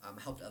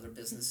 Helped other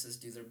businesses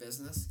do their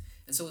business.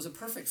 And so it was a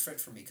perfect fit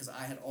for me, because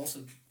I had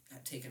also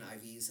taken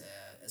IVs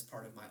as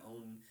part of my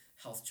own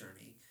health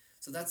journey.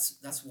 So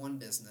that's one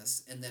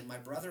business. And then my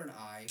brother and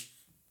I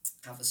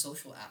have a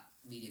social app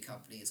media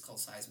company. It's called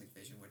Seismic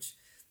Vision, which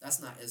that's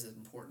not as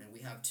important. And we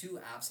have 2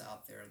 apps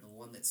out there, and the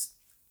one that's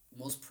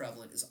most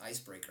prevalent is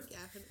Icebreaker. Yeah,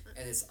 I've heard of that.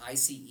 And it's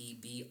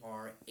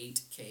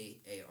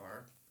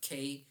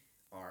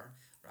ICEBR8KAR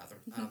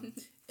rather.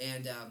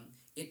 And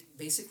it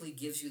basically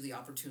gives you the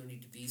opportunity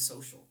to be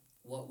social.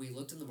 What we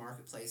looked in the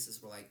marketplace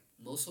is we're like,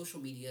 most social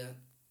media,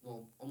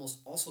 well,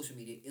 almost all social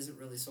media isn't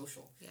really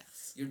social.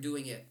 Yes. You're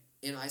doing it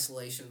in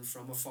isolation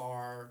from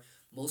afar.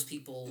 Most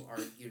people are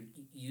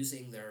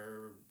using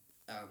their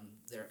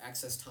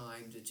excess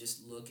time to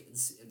just look and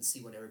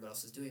see what everybody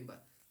else is doing.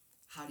 But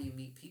how do you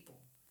meet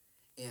people?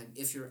 And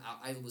if you're out,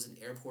 I was in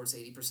airports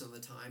 80% of the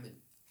time, and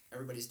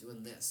everybody's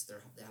doing this.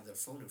 They have their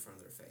phone in front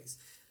of their face.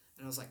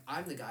 And I was like,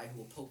 I'm the guy who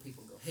will poke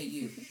people and go, hey,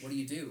 you, what do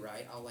you do,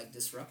 right? I'll like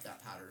disrupt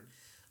that pattern.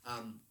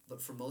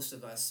 But for most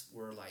of us,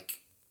 we're in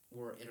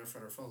front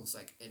of our phones.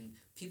 And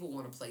people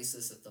want to place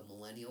this at the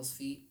millennials'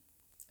 feet.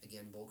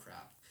 Again,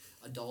 bullcrap.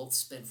 Adults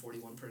spend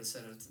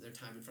 41% of their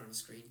time in front of a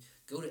screen.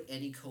 Go to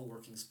any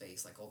co-working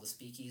space, like all the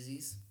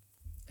speakeasies.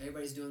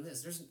 Everybody's doing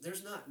this.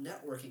 There's not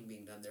networking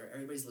being done there.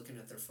 Everybody's looking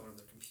at their phone or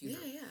their computer.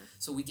 Yeah.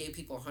 So we gave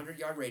people a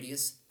 100-yard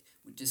radius.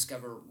 We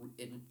discover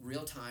in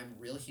real time,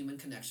 real human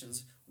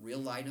connections, real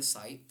line of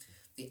sight.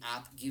 The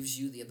app gives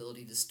you the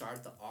ability to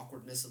start the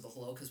awkwardness of the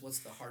hello, because what's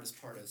the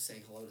hardest part of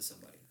saying hello to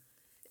somebody?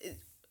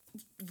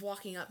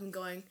 Walking up and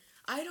going,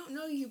 I don't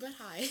know you, but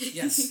hi.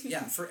 Yes,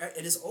 yeah.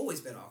 It has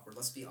always been awkward,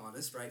 let's be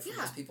honest, right, for Yeah.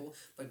 most people,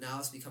 but now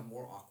it's become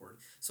more awkward.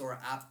 So our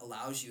app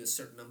allows you a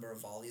certain number of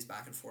volleys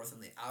back and forth,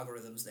 and the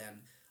algorithms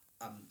then,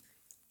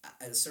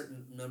 at a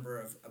certain number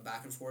of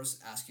back and forths,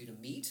 ask you to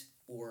meet,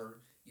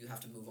 or you have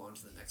to move on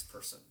to the next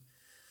person.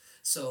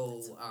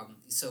 So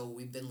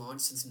we've been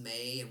launched since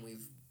May, and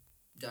we've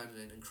done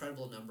an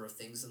incredible number of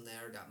things in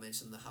there. Got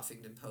mentioned the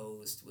Huffington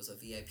Post, was a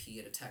VIP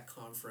at a tech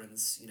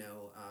conference,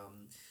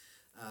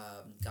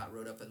 got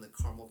wrote up in the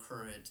Carmel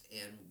Current,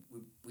 and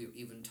we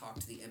even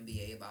talked to the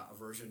NBA about a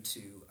version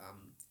to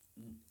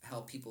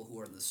help people who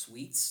are in the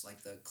suites,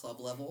 like the club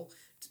level,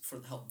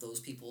 for help those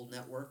people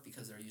network,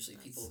 because they're usually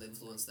people of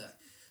influence that.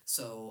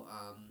 So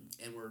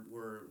and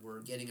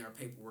we're getting our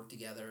paperwork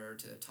together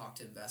to talk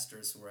to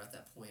investors. So we're at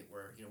that point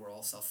where we're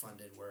all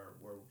self-funded,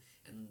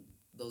 and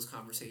those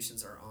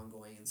conversations are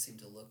ongoing and seem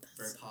to look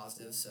very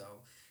positive.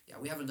 So yeah,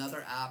 we have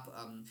another app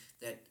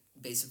that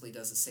basically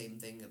does the same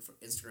thing that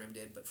Instagram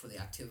did, but for the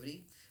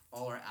activity.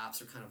 All our apps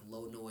are kind of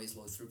low noise,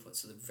 low throughput,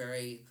 so they're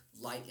very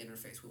light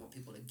interface. We want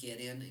people to get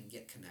in and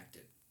get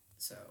connected.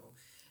 So,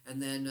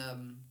 and then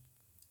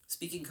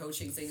speaking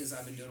coaching thing is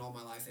I've been doing all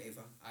my life,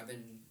 Ava. I've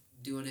been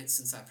doing it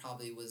since I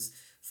probably was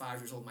 5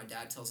 years old. My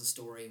dad tells a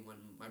story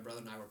when my brother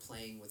and I were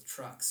playing with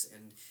trucks,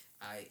 and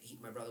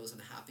my brother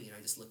wasn't happy, and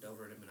I just looked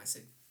over at him and I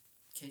said,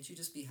 "Can't you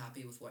just be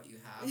happy with what you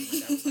have?" And my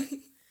dad was like,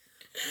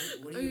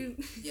 "What do you?"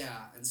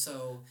 Yeah, and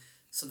so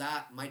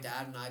that my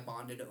dad and I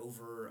bonded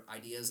over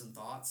ideas and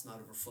thoughts, not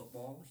over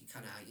football. He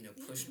kind of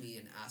pushed me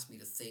and asked me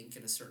to think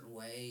in a certain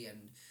way,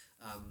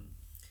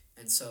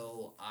 and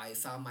so I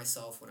found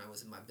myself when I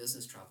was in my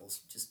business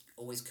travels just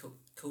always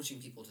coaching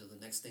people to the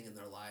next thing in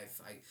their life.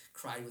 I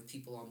cried with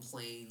people on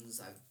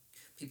planes.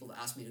 People that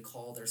asked me to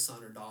call their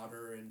son or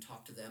daughter and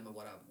talk to them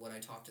about what I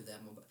talked to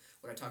them about,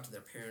 what I talked to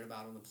their parent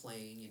about on the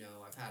plane.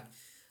 I've had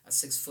a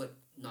 6'9"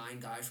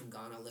 guy from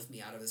Ghana lift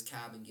me out of his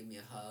cab and give me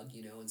a hug,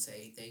 and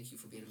say thank you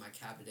for being in my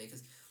cab today.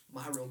 Because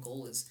my real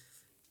goal is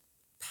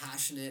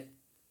passionate,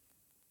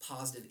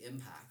 positive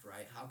impact,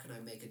 right? How can I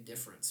make a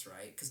difference,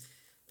 right? Because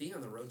being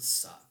on the road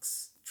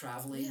sucks.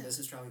 Traveling,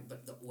 business traveling,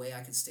 but the way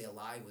I could stay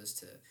alive was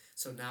to.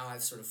 So now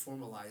I've sort of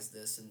formalized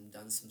this and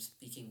done some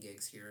speaking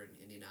gigs here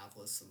in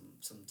Indianapolis,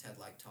 some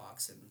TED-like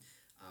talks, and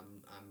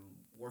I'm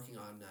working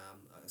on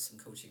some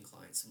coaching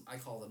clients. I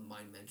call them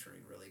mind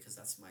mentoring, really, because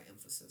that's my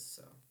emphasis.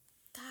 So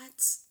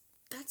that's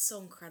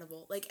so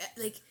incredible. Like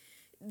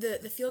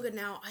the Feel Good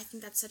Now, I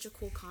think that's such a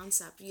cool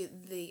concept.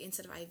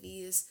 Instead of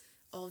IVs,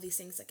 all of these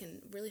things that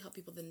can really help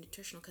people with the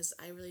nutritional, because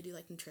I really do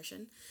like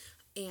nutrition,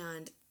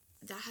 and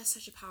that has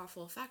such a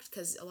powerful effect,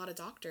 because a lot of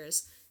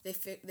doctors,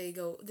 they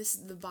go, this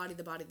is the body,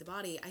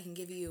 I can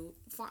give you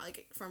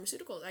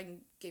pharmaceuticals, I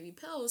can give you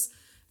pills,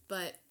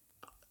 but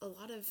a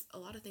lot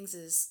of things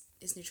is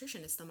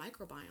nutrition. It's the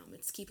microbiome,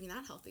 it's keeping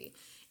that healthy,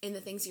 and the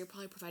things you're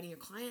probably providing your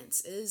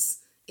clients is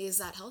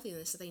that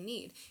healthiness that they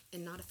need,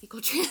 and not a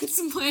fecal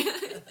transplant.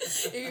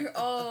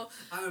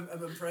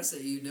 I'm impressed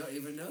that you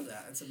even know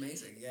that. It's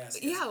amazing.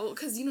 Yes. Yeah, well,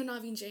 because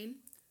Naveen Jain.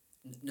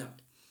 No.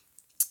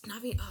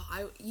 Naveen,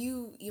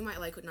 you might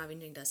like what Naveen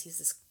Jain does.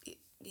 He's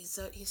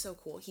so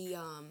cool. He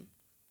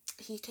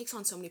takes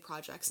on so many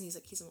projects, and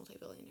he's a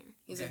multi-billionaire.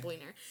 He's a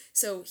billionaire.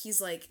 So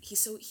he's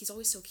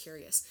always so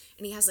curious,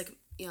 and he has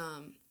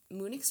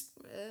Moon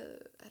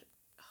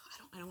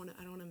I don't want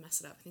to mess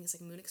it up. I think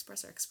it's Moon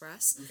Express or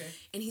Express. Okay.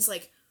 And he's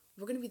like,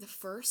 we're gonna be the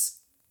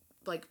first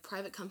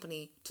private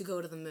company to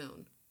go to the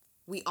moon.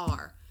 We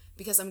are,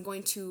 because I'm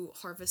going to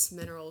harvest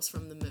minerals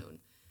from the moon.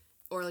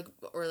 Or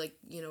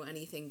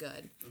anything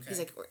good. Okay. He's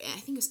like, I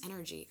think it was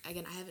energy.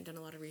 Again, I haven't done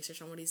a lot of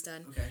research on what he's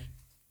done. Okay.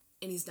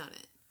 And he's done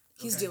it.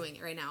 He's doing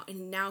it right now.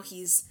 And now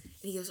he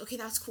goes, okay,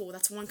 that's cool.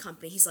 That's one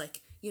company. He's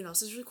like,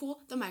 this is really cool,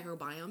 the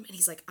microbiome. And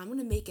he's like, I'm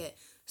gonna make it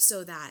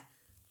so that,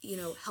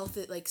 health,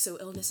 so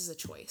illness is a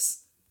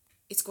choice.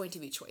 It's going to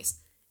be a choice.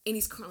 And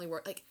he's currently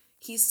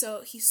he's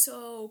so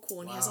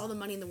cool, and he has all the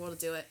money in the world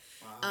to do it.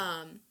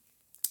 Wow.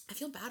 I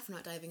feel bad for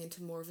not diving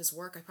into more of his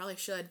work. I probably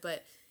should,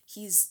 but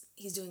he's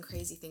doing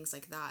crazy things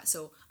like that.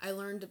 So I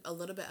learned a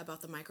little bit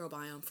about the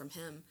microbiome from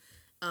him.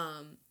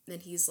 Then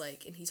he's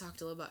and he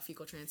talked a little about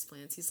fecal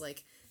transplants. He's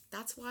like,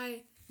 that's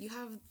why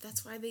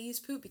they use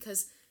poop,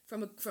 because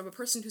from a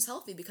person who's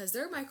healthy, because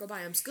their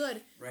microbiome's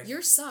good. Right.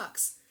 Yours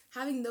sucks.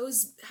 Having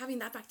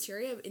that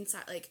bacteria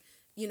inside,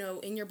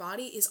 in your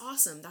body is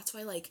awesome. That's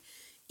why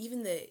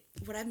even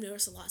what I've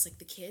noticed a lot is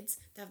the kids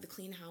that have the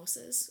clean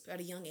houses at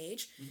a young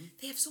age, mm-hmm.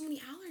 they have so many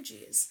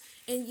allergies,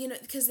 and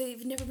because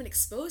they've never been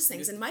exposed to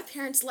things. And my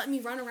parents let me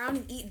run around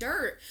and eat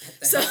dirt.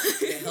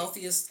 The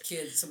healthiest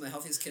kids, some of the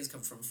healthiest kids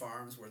come from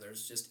farms where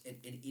there's just in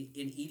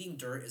eating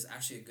dirt is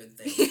actually a good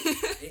thing.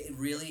 It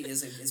really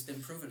is. It's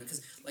been proven,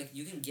 because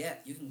you can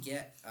get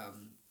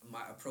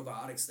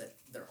probiotics that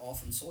they're all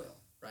from soil.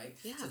 Right?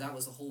 Yeah. So that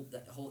was the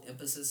whole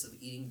emphasis of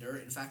eating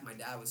dirt. In fact, my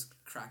dad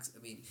cracks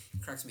me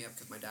up,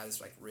 because my dad is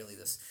really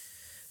this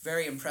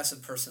very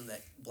impressive person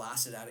that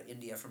blasted out of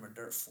India from a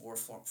dirt floor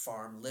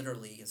farm.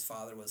 Literally, his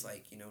father was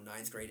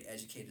 9th grade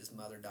educated. His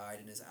mother died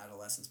in his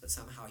adolescence, but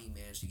somehow he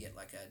managed to get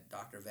a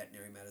doctor of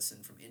veterinary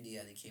medicine from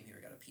India, and he came here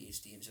and got a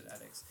PhD in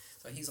genetics.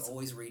 So he's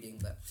always reading.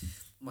 But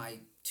my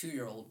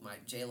 2-year-old, my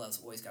Jayla's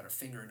always got her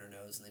finger in her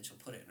nose, and then she'll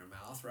put it in her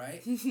mouth,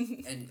 right?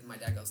 And my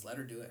dad goes, "Let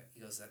her do it."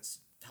 He goes, "That's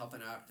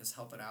helping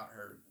out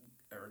her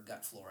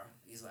gut flora."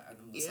 He's like,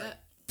 I'm just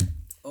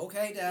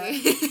okay, Dad,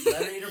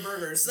 let her eat her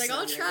burgers.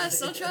 I'll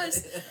trust.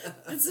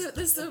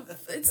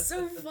 It's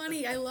so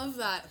funny. I love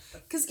that,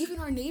 because even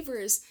our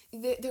neighbors,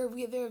 they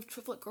have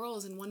triplet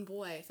girls and one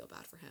boy. I feel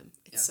bad for him.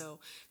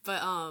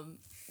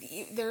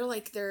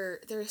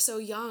 They're so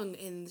young,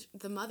 and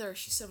the mother,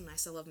 she's so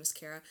nice. I love Miss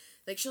Kara.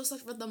 She'll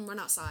just let them run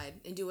outside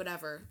and do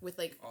whatever with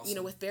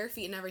awesome. With bare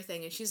feet and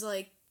everything, and she's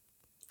like,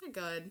 they're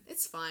good,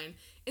 it's fine.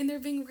 And they're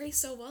being raised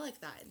so well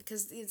like that,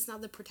 because it's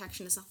not the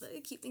protection, it's not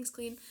the keep things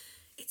clean.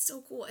 It's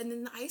so cool. And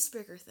then the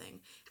icebreaker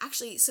thing,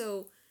 actually,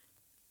 so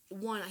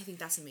one, I think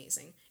that's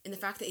amazing, and the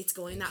fact that it's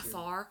going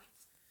far,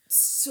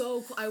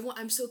 so cool.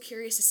 I'm so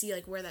curious to see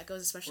where that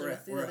goes, especially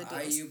with the other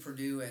deals. IU,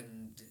 Purdue,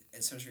 and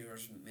Central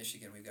University of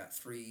Michigan. We've got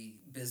 3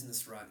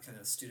 business run kind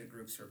of student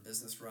groups, or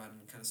business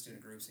run kind of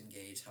student groups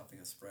engaged, helping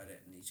us spread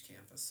it in each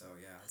campus. So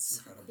yeah, it's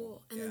incredible.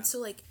 Cool. And then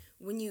so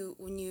when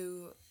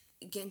you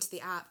get into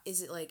the app,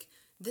 is it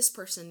this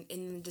person,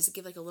 and does it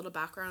give a little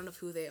background of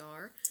who they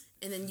are,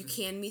 and then you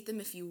can meet them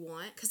if you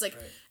want, because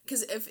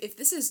if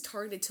this is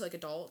targeted to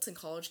adults and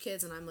college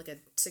kids, and I'm a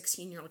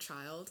 16-year-old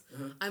child,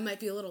 I might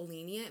be a little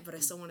lenient, but I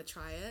still want to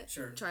try it.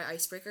 Sure. Try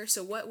icebreaker.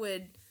 So what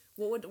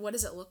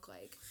does it look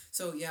like?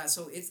 So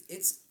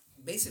it's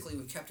basically,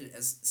 we've kept it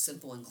as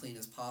simple and clean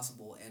as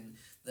possible, and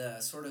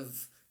the sort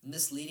of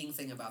misleading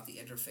thing about the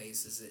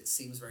interface is it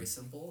seems very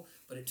simple,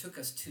 but it took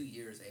us 2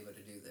 years, Ava,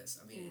 to do this.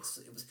 I mean,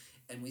 it was,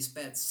 and we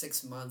spent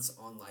 6 months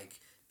on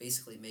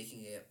basically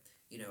making it,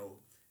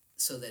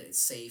 so that it's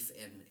safe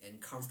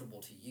and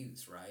comfortable to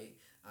use, right?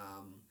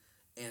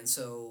 And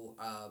so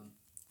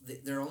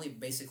there are only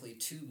basically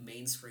two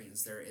main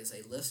screens. There is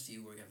a list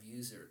view where you have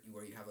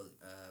where you have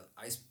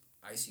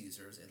ice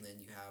users, and then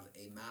you have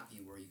a map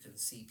view where you can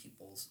see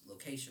people's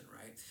location,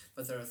 right?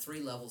 But there are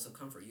 3 levels of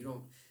comfort. You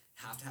don't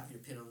have to have your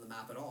pin on the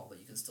map at all, but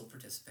you can still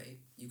participate.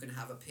 You can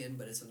have a pin,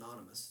 but it's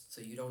anonymous,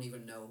 so you don't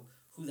even know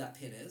who that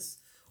pin is.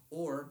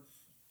 Or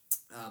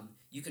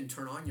you can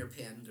turn on your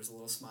pin. There's a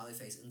little smiley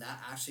face, and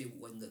that actually,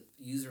 when the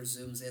user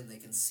zooms in, they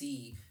can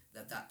see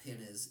that pin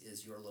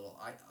is your little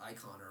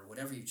icon or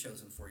whatever you've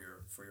chosen for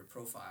your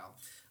profile.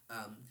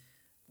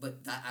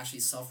 But that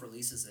actually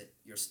self-releases it.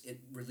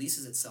 It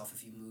releases itself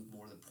if you move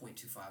more than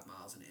 0.25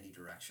 miles in any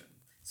direction.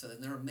 So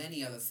then there are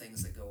many other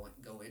things that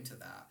go into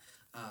that.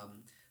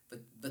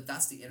 But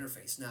that's the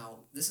interface.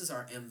 Now, this is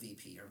our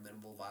MVP, our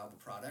minimal viable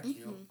product.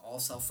 All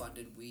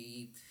self-funded.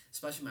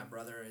 Especially my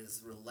brother,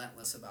 is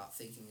relentless about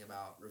thinking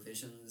about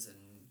revisions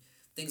and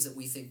things that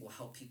we think will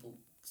help people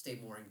stay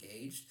more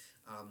engaged.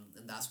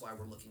 And that's why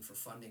we're looking for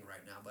funding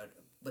right now.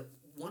 But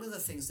one of the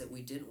things that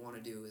we didn't want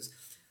to do is,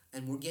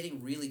 and we're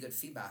getting really good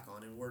feedback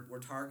on, and we're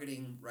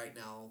targeting right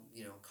now,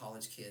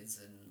 college kids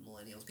and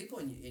millennials, people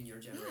in your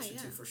generation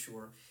too, for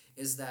sure,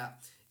 is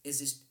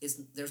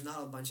there's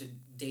not a bunch of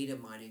data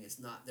mining. There's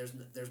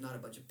not a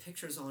bunch of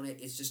pictures on it.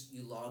 It's just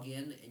you log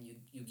in and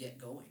you get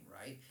going,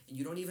 right? And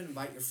you don't even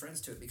invite your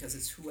friends to it because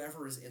it's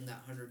whoever is in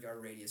that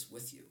 100-yard radius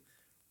with you.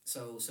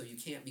 So you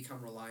can't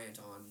become reliant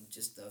on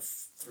just the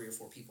 3 or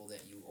 4 people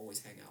that you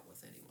always hang out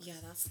with anyway.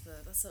 Yeah, that's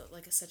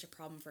such a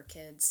problem for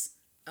kids.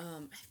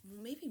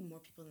 Maybe more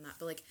people than that,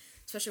 but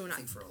especially when I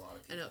think for a lot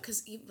of people. I know,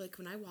 because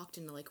when I walked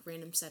into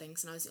random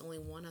settings and I was the only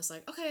one, I was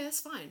like, okay, that's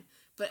fine.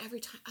 But every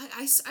time,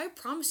 I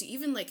promise you,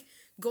 even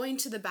going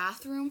to the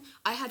bathroom,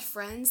 I had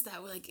friends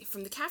that were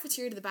from the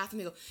cafeteria to the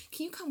bathroom, they go,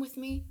 can you come with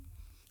me?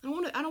 I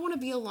don't want to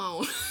be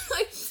alone.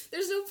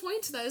 There's no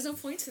point to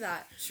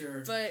that.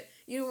 Sure. But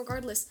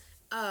regardless.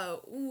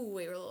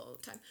 We're a little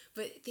time,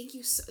 but thank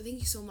you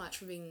so much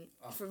for being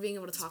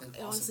able to talk.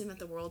 It honestly meant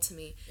the world to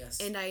me. Yes.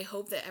 And I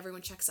hope that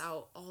everyone checks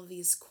out all of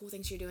these cool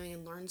things you're doing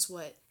and learns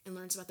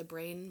about the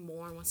brain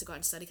more and wants to go out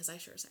and study, because I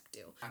sure as heck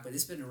do. But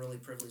it's been a really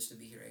privilege to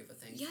be here, Ava.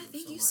 Thank you. Yeah,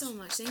 thank you so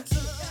much. Thank you.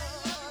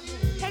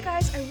 Hey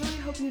guys, I really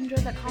hope you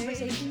enjoyed that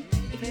conversation.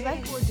 If you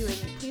like what we're doing,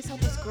 please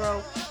help us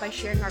grow by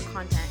sharing our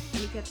content.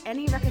 And if you have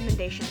any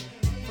recommendation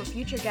for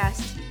future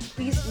guests,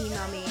 please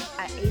email me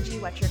at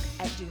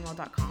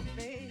agwettrick@gmail.com.